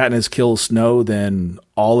that if Katniss kills Snow, then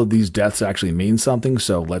all of these deaths actually mean something.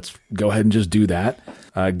 So let's go ahead and just do that.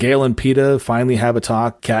 Gale and Peeta finally have a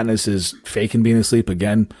talk. Katniss is faking being asleep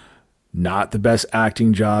again. Not the best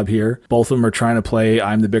acting job here. Both of them are trying to play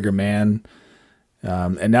I'm the bigger man.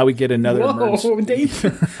 And now we get another. Whoa, Dave.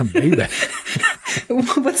 Baby.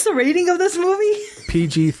 What's the rating of this movie?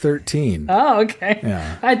 PG-13. Oh, okay.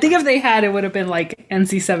 Yeah. I think if they had, it would have been like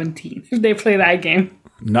NC-17 if they play that game.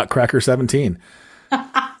 Nutcracker 17.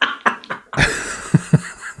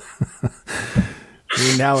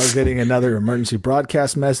 We now are getting another emergency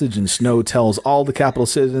broadcast message, and Snow tells all the capital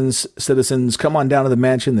citizens, come on down to the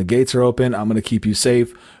mansion. The gates are open. I'm going to keep you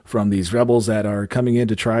safe from these rebels that are coming in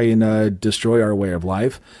to try and destroy our way of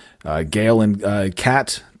life. Gale and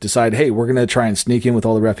Kat decide, hey, we're going to try and sneak in with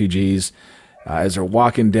all the refugees. As they're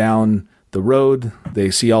walking down the road,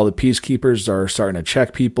 they see all the peacekeepers are starting to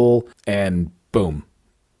check people, and boom,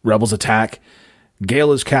 rebels attack.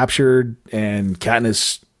 Gale is captured, and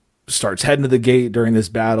Katniss starts heading to the gate during this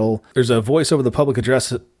battle. There's a voice over the public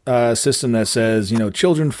address system that says,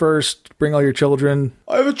 children first, bring all your children.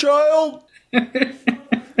 I have a child.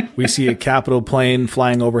 We see a Capitol plane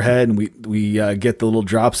flying overhead, and we get the little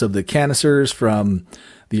drops of the canisters from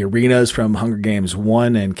the arenas from Hunger Games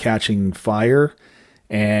 1 and Catching Fire,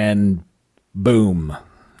 and boom.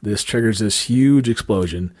 This triggers this huge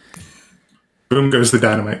explosion. Boom goes the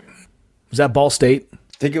dynamite. Was that Ball State? I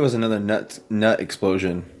think it was another nut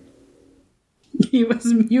explosion. He was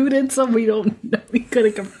muted, so we don't know. We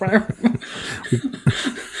couldn't confirm.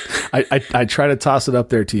 I try to toss it up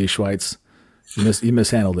there to you, Schweitz. You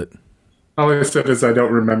mishandled it. All I said is I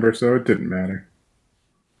don't remember, so it didn't matter.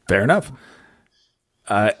 Fair enough.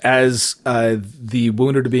 As the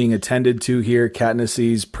wounded are being attended to here, Katniss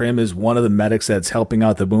sees Prim is one of the medics that's helping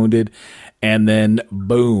out the wounded, and then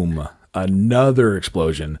boom, another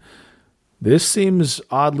explosion. This seems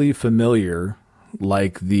oddly familiar,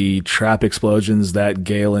 like the trap explosions that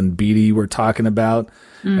Gale and Beatty were talking about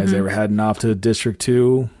as they were heading off to District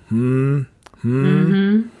 2.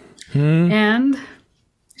 And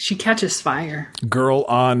she catches fire. Girl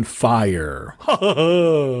on fire.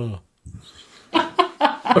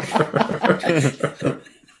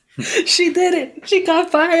 She did it. She got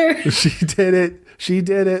fire. She did it. She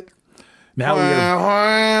did it. Now we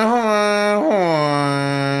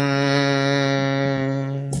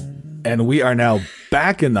and we are now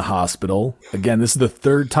back in the hospital. Again, this is the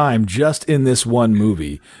third time just in this one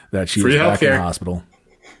movie that she was back in the hospital.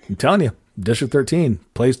 I'm telling you, District 13,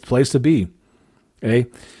 place to be. Okay.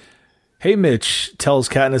 Hey, Mitch tells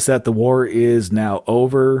Katniss that the war is now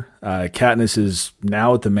over. Katniss is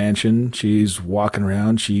now at the mansion. She's walking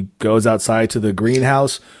around. She goes outside to the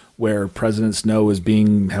greenhouse where President Snow is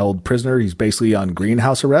being held prisoner. He's basically on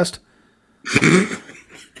greenhouse arrest.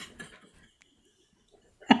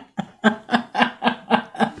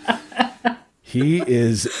 He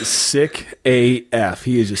is sick AF.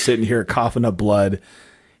 He is just sitting here coughing up blood.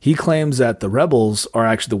 He claims that the rebels are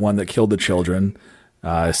actually the one that killed the children.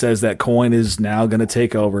 Says that Coin is now going to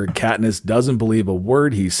take over. Katniss doesn't believe a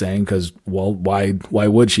word he's saying because, well, why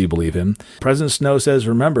would she believe him? President Snow says,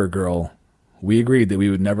 remember, girl, we agreed that we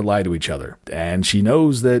would never lie to each other. And she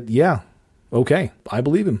knows that, yeah, okay, I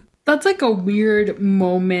believe him. That's like a weird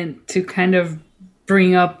moment to kind of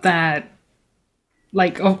bring up that,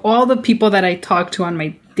 like, of all the people that I talk to on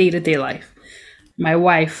my day-to-day life, my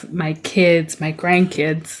wife, my kids, my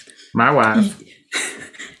grandkids. My wife.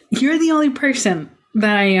 You're the only person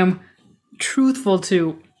that I am truthful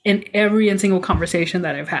to in every and single conversation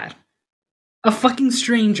that I've had. A fucking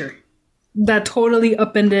stranger that totally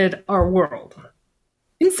upended our world.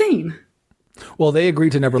 Insane. Well, they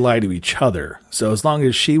agreed to never lie to each other. So as long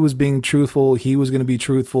as she was being truthful, he was going to be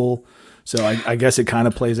truthful. So I guess it kind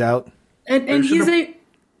of plays out. And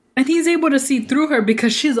he's able to see through her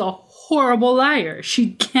because she's a horrible liar.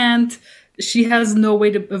 She has no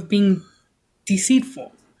way of being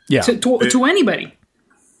deceitful. Yeah. To anybody.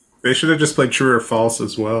 They should have just played true or false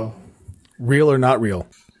as well. Real or not real.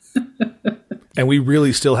 And we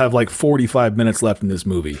really still have like 45 minutes left in this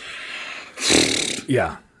movie.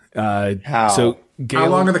 Yeah. How? So how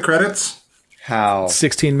long are the credits? How?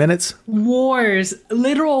 16 minutes?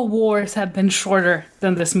 Literal wars have been shorter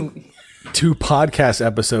than this movie. 2 podcast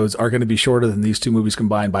episodes are going to be shorter than these 2 movies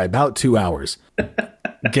combined by about 2 hours.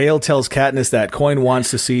 Gale tells Katniss that Coin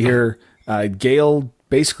wants to see her. Gale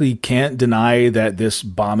basically can't deny that this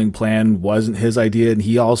bombing plan wasn't his idea, and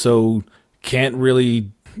he also can't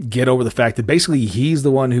really get over the fact that basically he's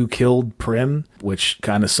the one who killed Prim, which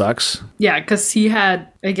kind of sucks. Yeah, because he had,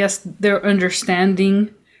 I guess their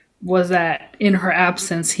understanding was that in her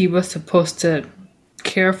absence, he was supposed to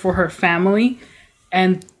care for her family,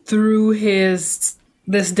 and through this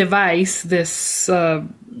device, this,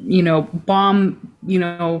 bomb,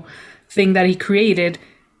 thing that he created,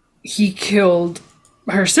 he killed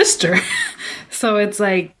her sister. So it's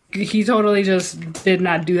like he totally just did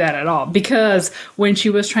not do that at all, because when she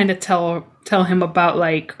was trying to tell him about,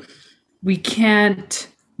 like, we can't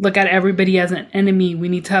look at everybody as an enemy, we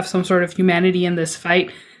need to have some sort of humanity in this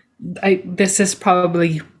fight, this is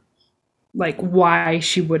probably like why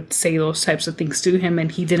she would say those types of things to him,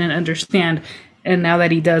 and he didn't understand, and now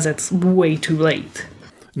that he does, it's way too late.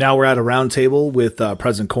 Now we're at a round table with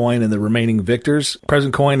President Coin and the remaining victors.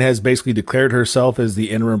 President Coin has basically declared herself as the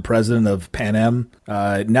interim president of Panem.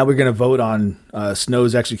 Now we're going to vote on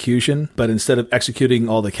Snow's execution, but instead of executing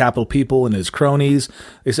all the Capitol people and his cronies,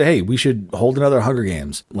 they say, hey, we should hold another Hunger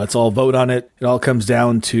Games. Let's all vote on it. It all comes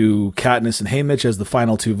down to Katniss and Haymitch as the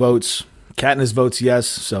final 2 votes. Katniss votes yes,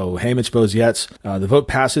 so Haymitch votes yes. The vote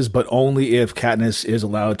passes, but only if Katniss is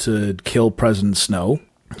allowed to kill President Snow.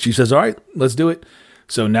 She says, all right, let's do it.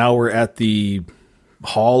 So now we're at the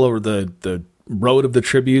hall, or the road of the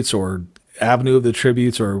tributes, or avenue of the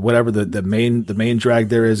tributes, or whatever the main drag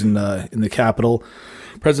there is in the Capitol.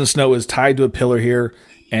 President Snow is tied to a pillar here,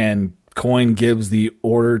 and Coin gives the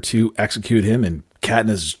order to execute him, and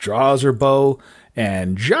Katniss draws her bow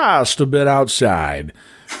and just a bit outside,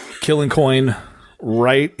 killing Coin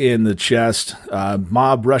right in the chest.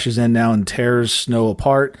 Mob rushes in now and tears Snow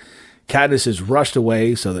apart. Katniss is rushed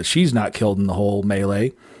away so that she's not killed in the whole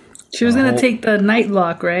melee. She was going to take the night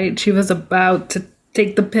lock, right? She was about to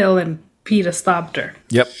take the pill and Peeta stopped her.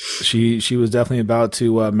 Yep, she was definitely about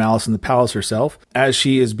to Malice in the Palace herself. As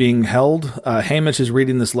she is being held, Haymitch is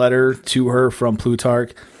reading this letter to her from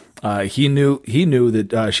Plutarch. He knew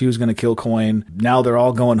that she was going to kill Coin. Now they're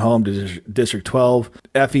all going home to District 12.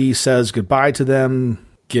 Effie says goodbye to them,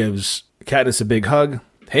 gives Katniss a big hug.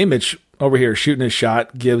 Haymitch over here shooting his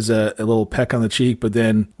shot, gives a little peck on the cheek, but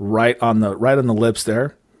then right on the lips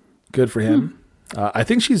there. Good for him. I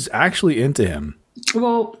think she's actually into him.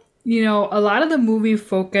 Well, a lot of the movie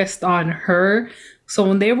focused on her. So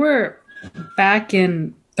when they were back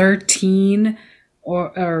in 13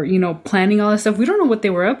 or planning all this stuff, we don't know what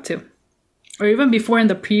they were up to. Or even before in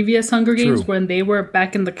the previous Hunger Games, when they were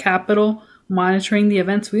back in the Capitol monitoring the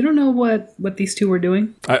events, we don't know what these two were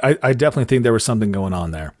doing. I definitely think there was something going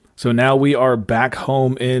on there. So now we are back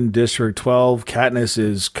home in District 12. Katniss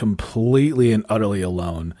is completely and utterly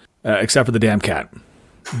alone, except for the damn cat.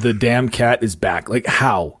 The damn cat is back. Like,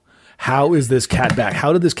 how? How is this cat back?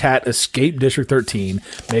 How did this cat escape District 13,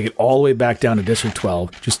 make it all the way back down to District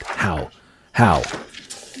 12? Just how? How?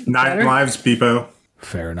 9 lives, Beepo.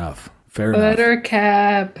 Fair enough. Fair enough.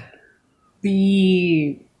 Buttercap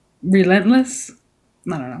be relentless?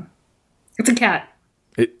 I don't know. It's a cat.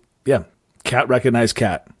 Yeah. Cat recognized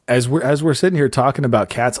cat. As we're sitting here talking about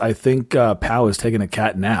cats, I think Pow is taking a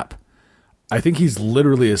cat nap. I think he's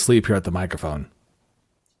literally asleep here at the microphone.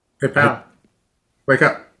 Hey, Pow. Wake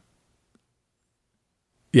up.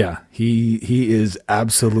 Yeah, he is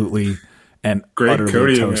absolutely and Great utterly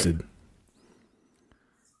Cody toasted.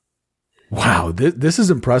 Wow, this is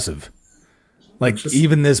impressive. Like,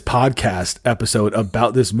 even this podcast episode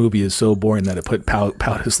about this movie is so boring that it put Pow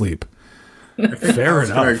to sleep. Fair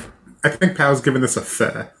enough. I think Pow's giving this a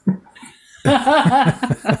fair.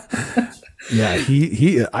 Yeah,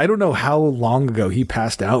 he. I don't know how long ago he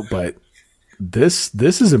passed out, but this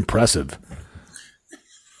is impressive.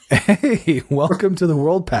 Hey, welcome to the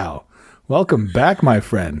world, Pow. Welcome back, my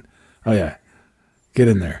friend. Oh yeah, get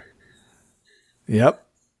in there. Yep.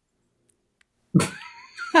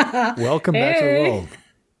 Welcome back to the world.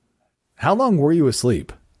 How long were you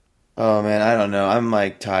asleep? Oh man, I don't know. I'm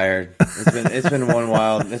like tired. It's been one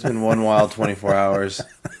wild 24 hours.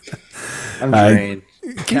 I'm drained.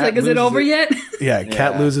 He's like, is it over yet? Yeah,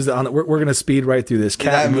 Cat loses on the, we're gonna speed right through this.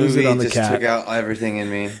 Cat That loses movie on the just cat. took out everything in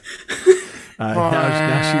me.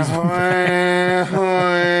 Now she's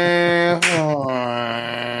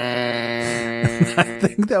I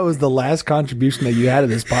think that was the last contribution that you had to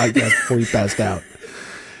this podcast before you passed out.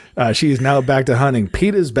 She is now back to hunting.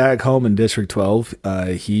 Pete is back home in District 12.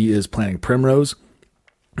 He is planning Primrose.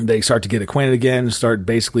 They start to get acquainted again, start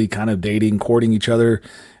basically kind of dating, courting each other,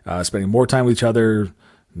 spending more time with each other.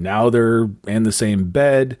 Now they're in the same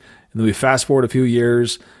bed. And then we fast forward a few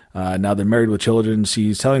years. Now they're married with children.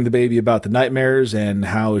 She's telling the baby about the nightmares and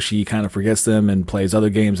how she kind of forgets them and plays other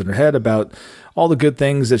games in her head about all the good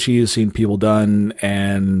things that she has seen people done.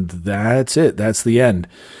 And that's it. That's the end.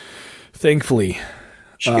 Thankfully.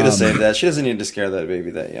 She could have saved that. She doesn't need to scare that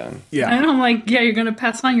baby that young. Yeah. And I'm like, yeah, you're going to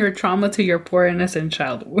pass on your trauma to your poor innocent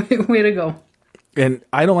child. Way to go. And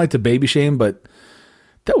I don't like to baby shame, but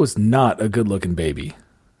that was not a good looking baby.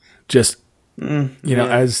 Just,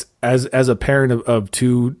 as a parent of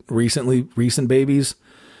two recent babies,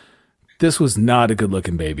 this was not a good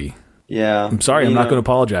looking baby. Yeah. I'm sorry. I'm not going to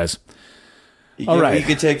apologize. All right. You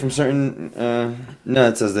could take from certain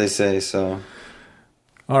nuts, as they say, so...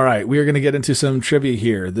 All right, we are going to get into some trivia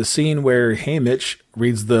here. The scene where Haymitch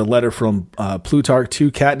reads the letter from Plutarch to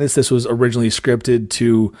Katniss, this was originally scripted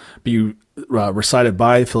to be recited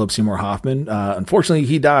by Philip Seymour Hoffman. Unfortunately,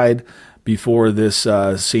 he died before this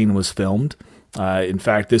scene was filmed. In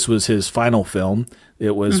fact, this was his final film.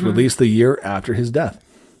 It was released the year after his death.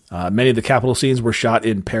 Many of the capital scenes were shot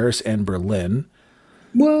in Paris and Berlin.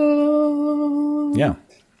 Whoa. Yeah.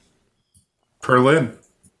 Berlin.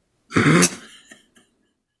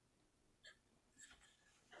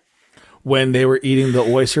 When they were eating the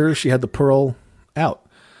oysters, she had the pearl out.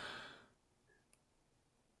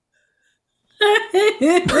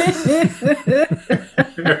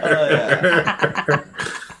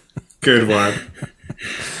 Good one.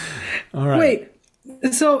 All right. Wait,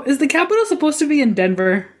 so is the capital supposed to be in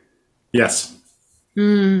Denver? Yes.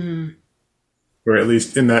 Or at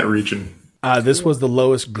least in that region. This was the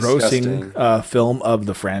lowest grossing film of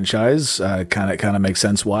the franchise. Kind of makes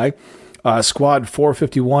sense why. Squad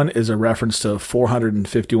 451 is a reference to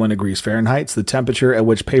 451 degrees Fahrenheit, the temperature at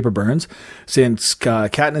which paper burns. Since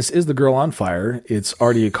Katniss is the girl on fire, it's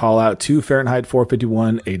already a call out to Fahrenheit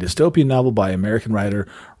 451, a dystopian novel by American writer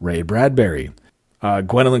Ray Bradbury.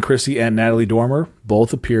 Gwendolyn Christie and Natalie Dormer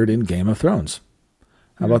both appeared in Game of Thrones.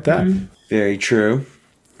 How about that? Very true.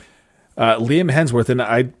 Liam Hemsworth, and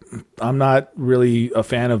I'm not really a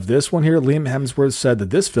fan of this one here. Liam Hemsworth said that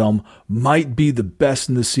this film might be the best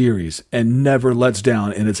in the series and never lets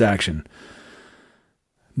down in its action.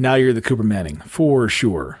 Now you're the Cooper Manning, for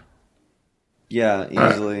sure. Yeah,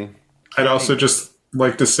 easily. I'd also just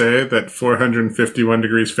like to say that 451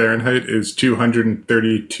 degrees Fahrenheit is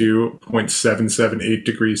 232.778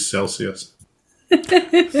 degrees Celsius.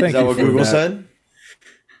 Is that what Google said?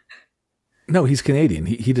 No, he's Canadian.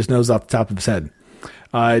 He just knows off the top of his head.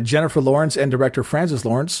 Jennifer Lawrence and director Francis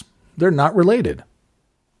Lawrence, they're not related.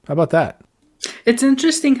 How about that? It's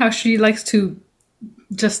interesting how she likes to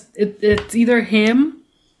just, it's either him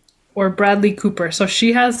or Bradley Cooper. So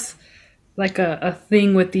she has like a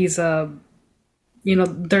thing with these, there's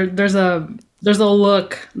a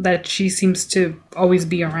look that she seems to always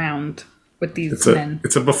be around with these men.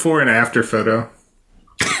 It's a before and after photo.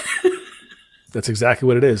 That's exactly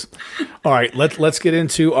what it is. All right, let's get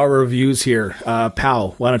into our reviews here.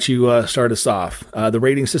 Pal, why don't you start us off? The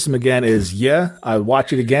rating system again is yeah, I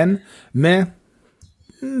watch it again. Meh,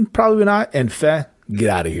 probably not. And feh, get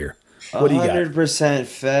out of here. What do you got? 100%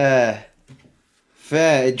 feh.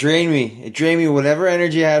 It drained me. It drained me whatever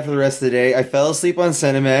energy I had for the rest of the day. I fell asleep on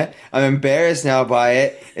cinema. I'm embarrassed now by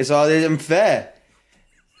it. It's all this. I'm feh.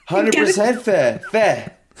 100% feh. Feh.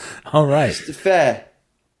 All right. Feh.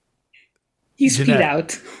 He's feet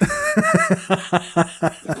out.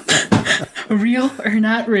 Real or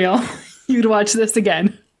not real? You'd watch this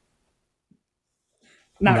again.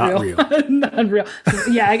 Not real. Not real.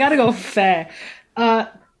 Yeah, I gotta go feh.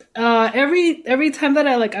 Every time that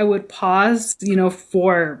I would pause,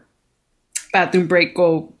 for bathroom break,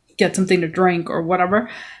 go get something to drink or whatever,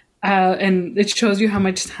 and it shows you how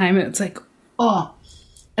much time it's like, oh,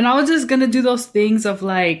 and I was just gonna do those things of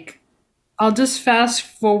like, I'll just fast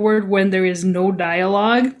forward when there is no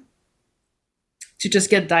dialogue to just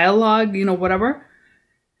get dialogue, whatever.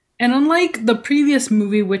 And unlike the previous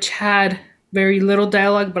movie, which had very little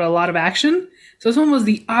dialogue but a lot of action, so this one was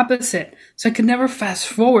the opposite. So I could never fast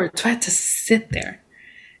forward, so I had to sit there.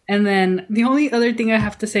 And then the only other thing I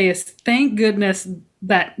have to say is thank goodness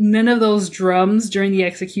that none of those drums during the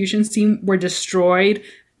execution scene were destroyed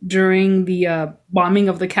during the bombing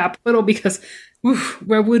of the Capitol, because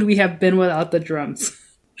where would we have been without the drums?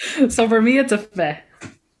 So for me, it's a feh.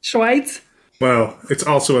 Schweitz? Well, it's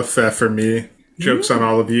also a feh for me. Joke's on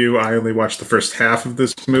all of you. I only watched the first half of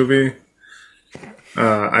this movie.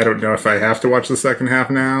 I don't know if I have to watch the second half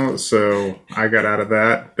now, so I got out of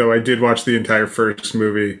that. Though I did watch the entire first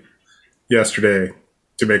movie yesterday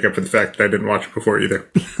to make up for the fact that I didn't watch it before either.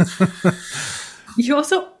 You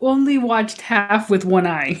also only watched half with one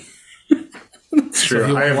eye. Sure,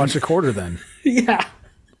 So I watch a quarter then. Yeah.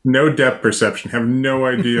 No depth perception. Have no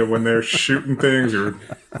idea when they're shooting things or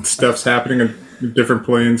stuff's happening in different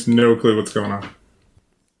planes. No clue what's going on.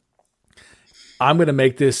 I'm going to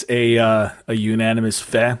make this a unanimous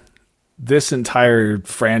feh. This entire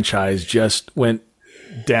franchise just went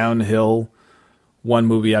downhill, one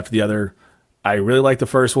movie after the other. I really liked the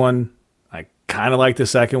first one. I kind of liked the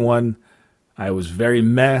second one. I was very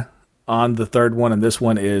meh on the third one, and this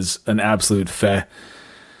one is an absolute feh.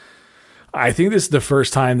 I think this is the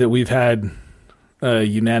first time that we've had a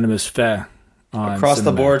unanimous feh on Across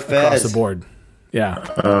the board feh. Across the board. Yeah.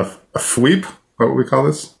 A fweep? What would we call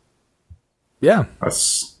this? Yeah.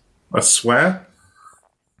 A swah?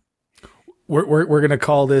 We're going to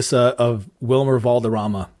call this a Wilmer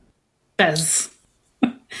Valderrama. Fez.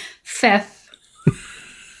 Feth.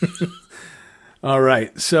 All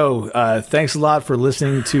right. So thanks a lot for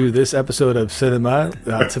listening to this episode of Cinema.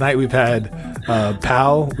 Tonight we've had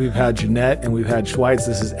Pal, we've had Jeanette, and we've had Schweitz.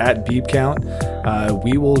 This is at Beep Count.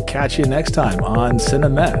 We will catch you next time on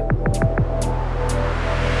Cinema.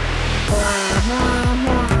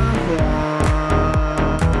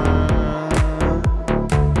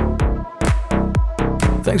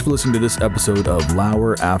 Thanks for listening to this episode of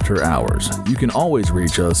Lauer After Hours. You can always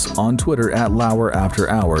reach us on Twitter at Lauer After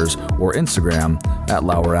Hours or Instagram at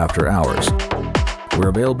Lauer After Hours. We're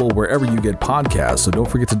available wherever you get podcasts, so don't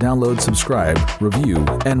forget to download, subscribe, review,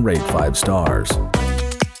 and rate 5 stars.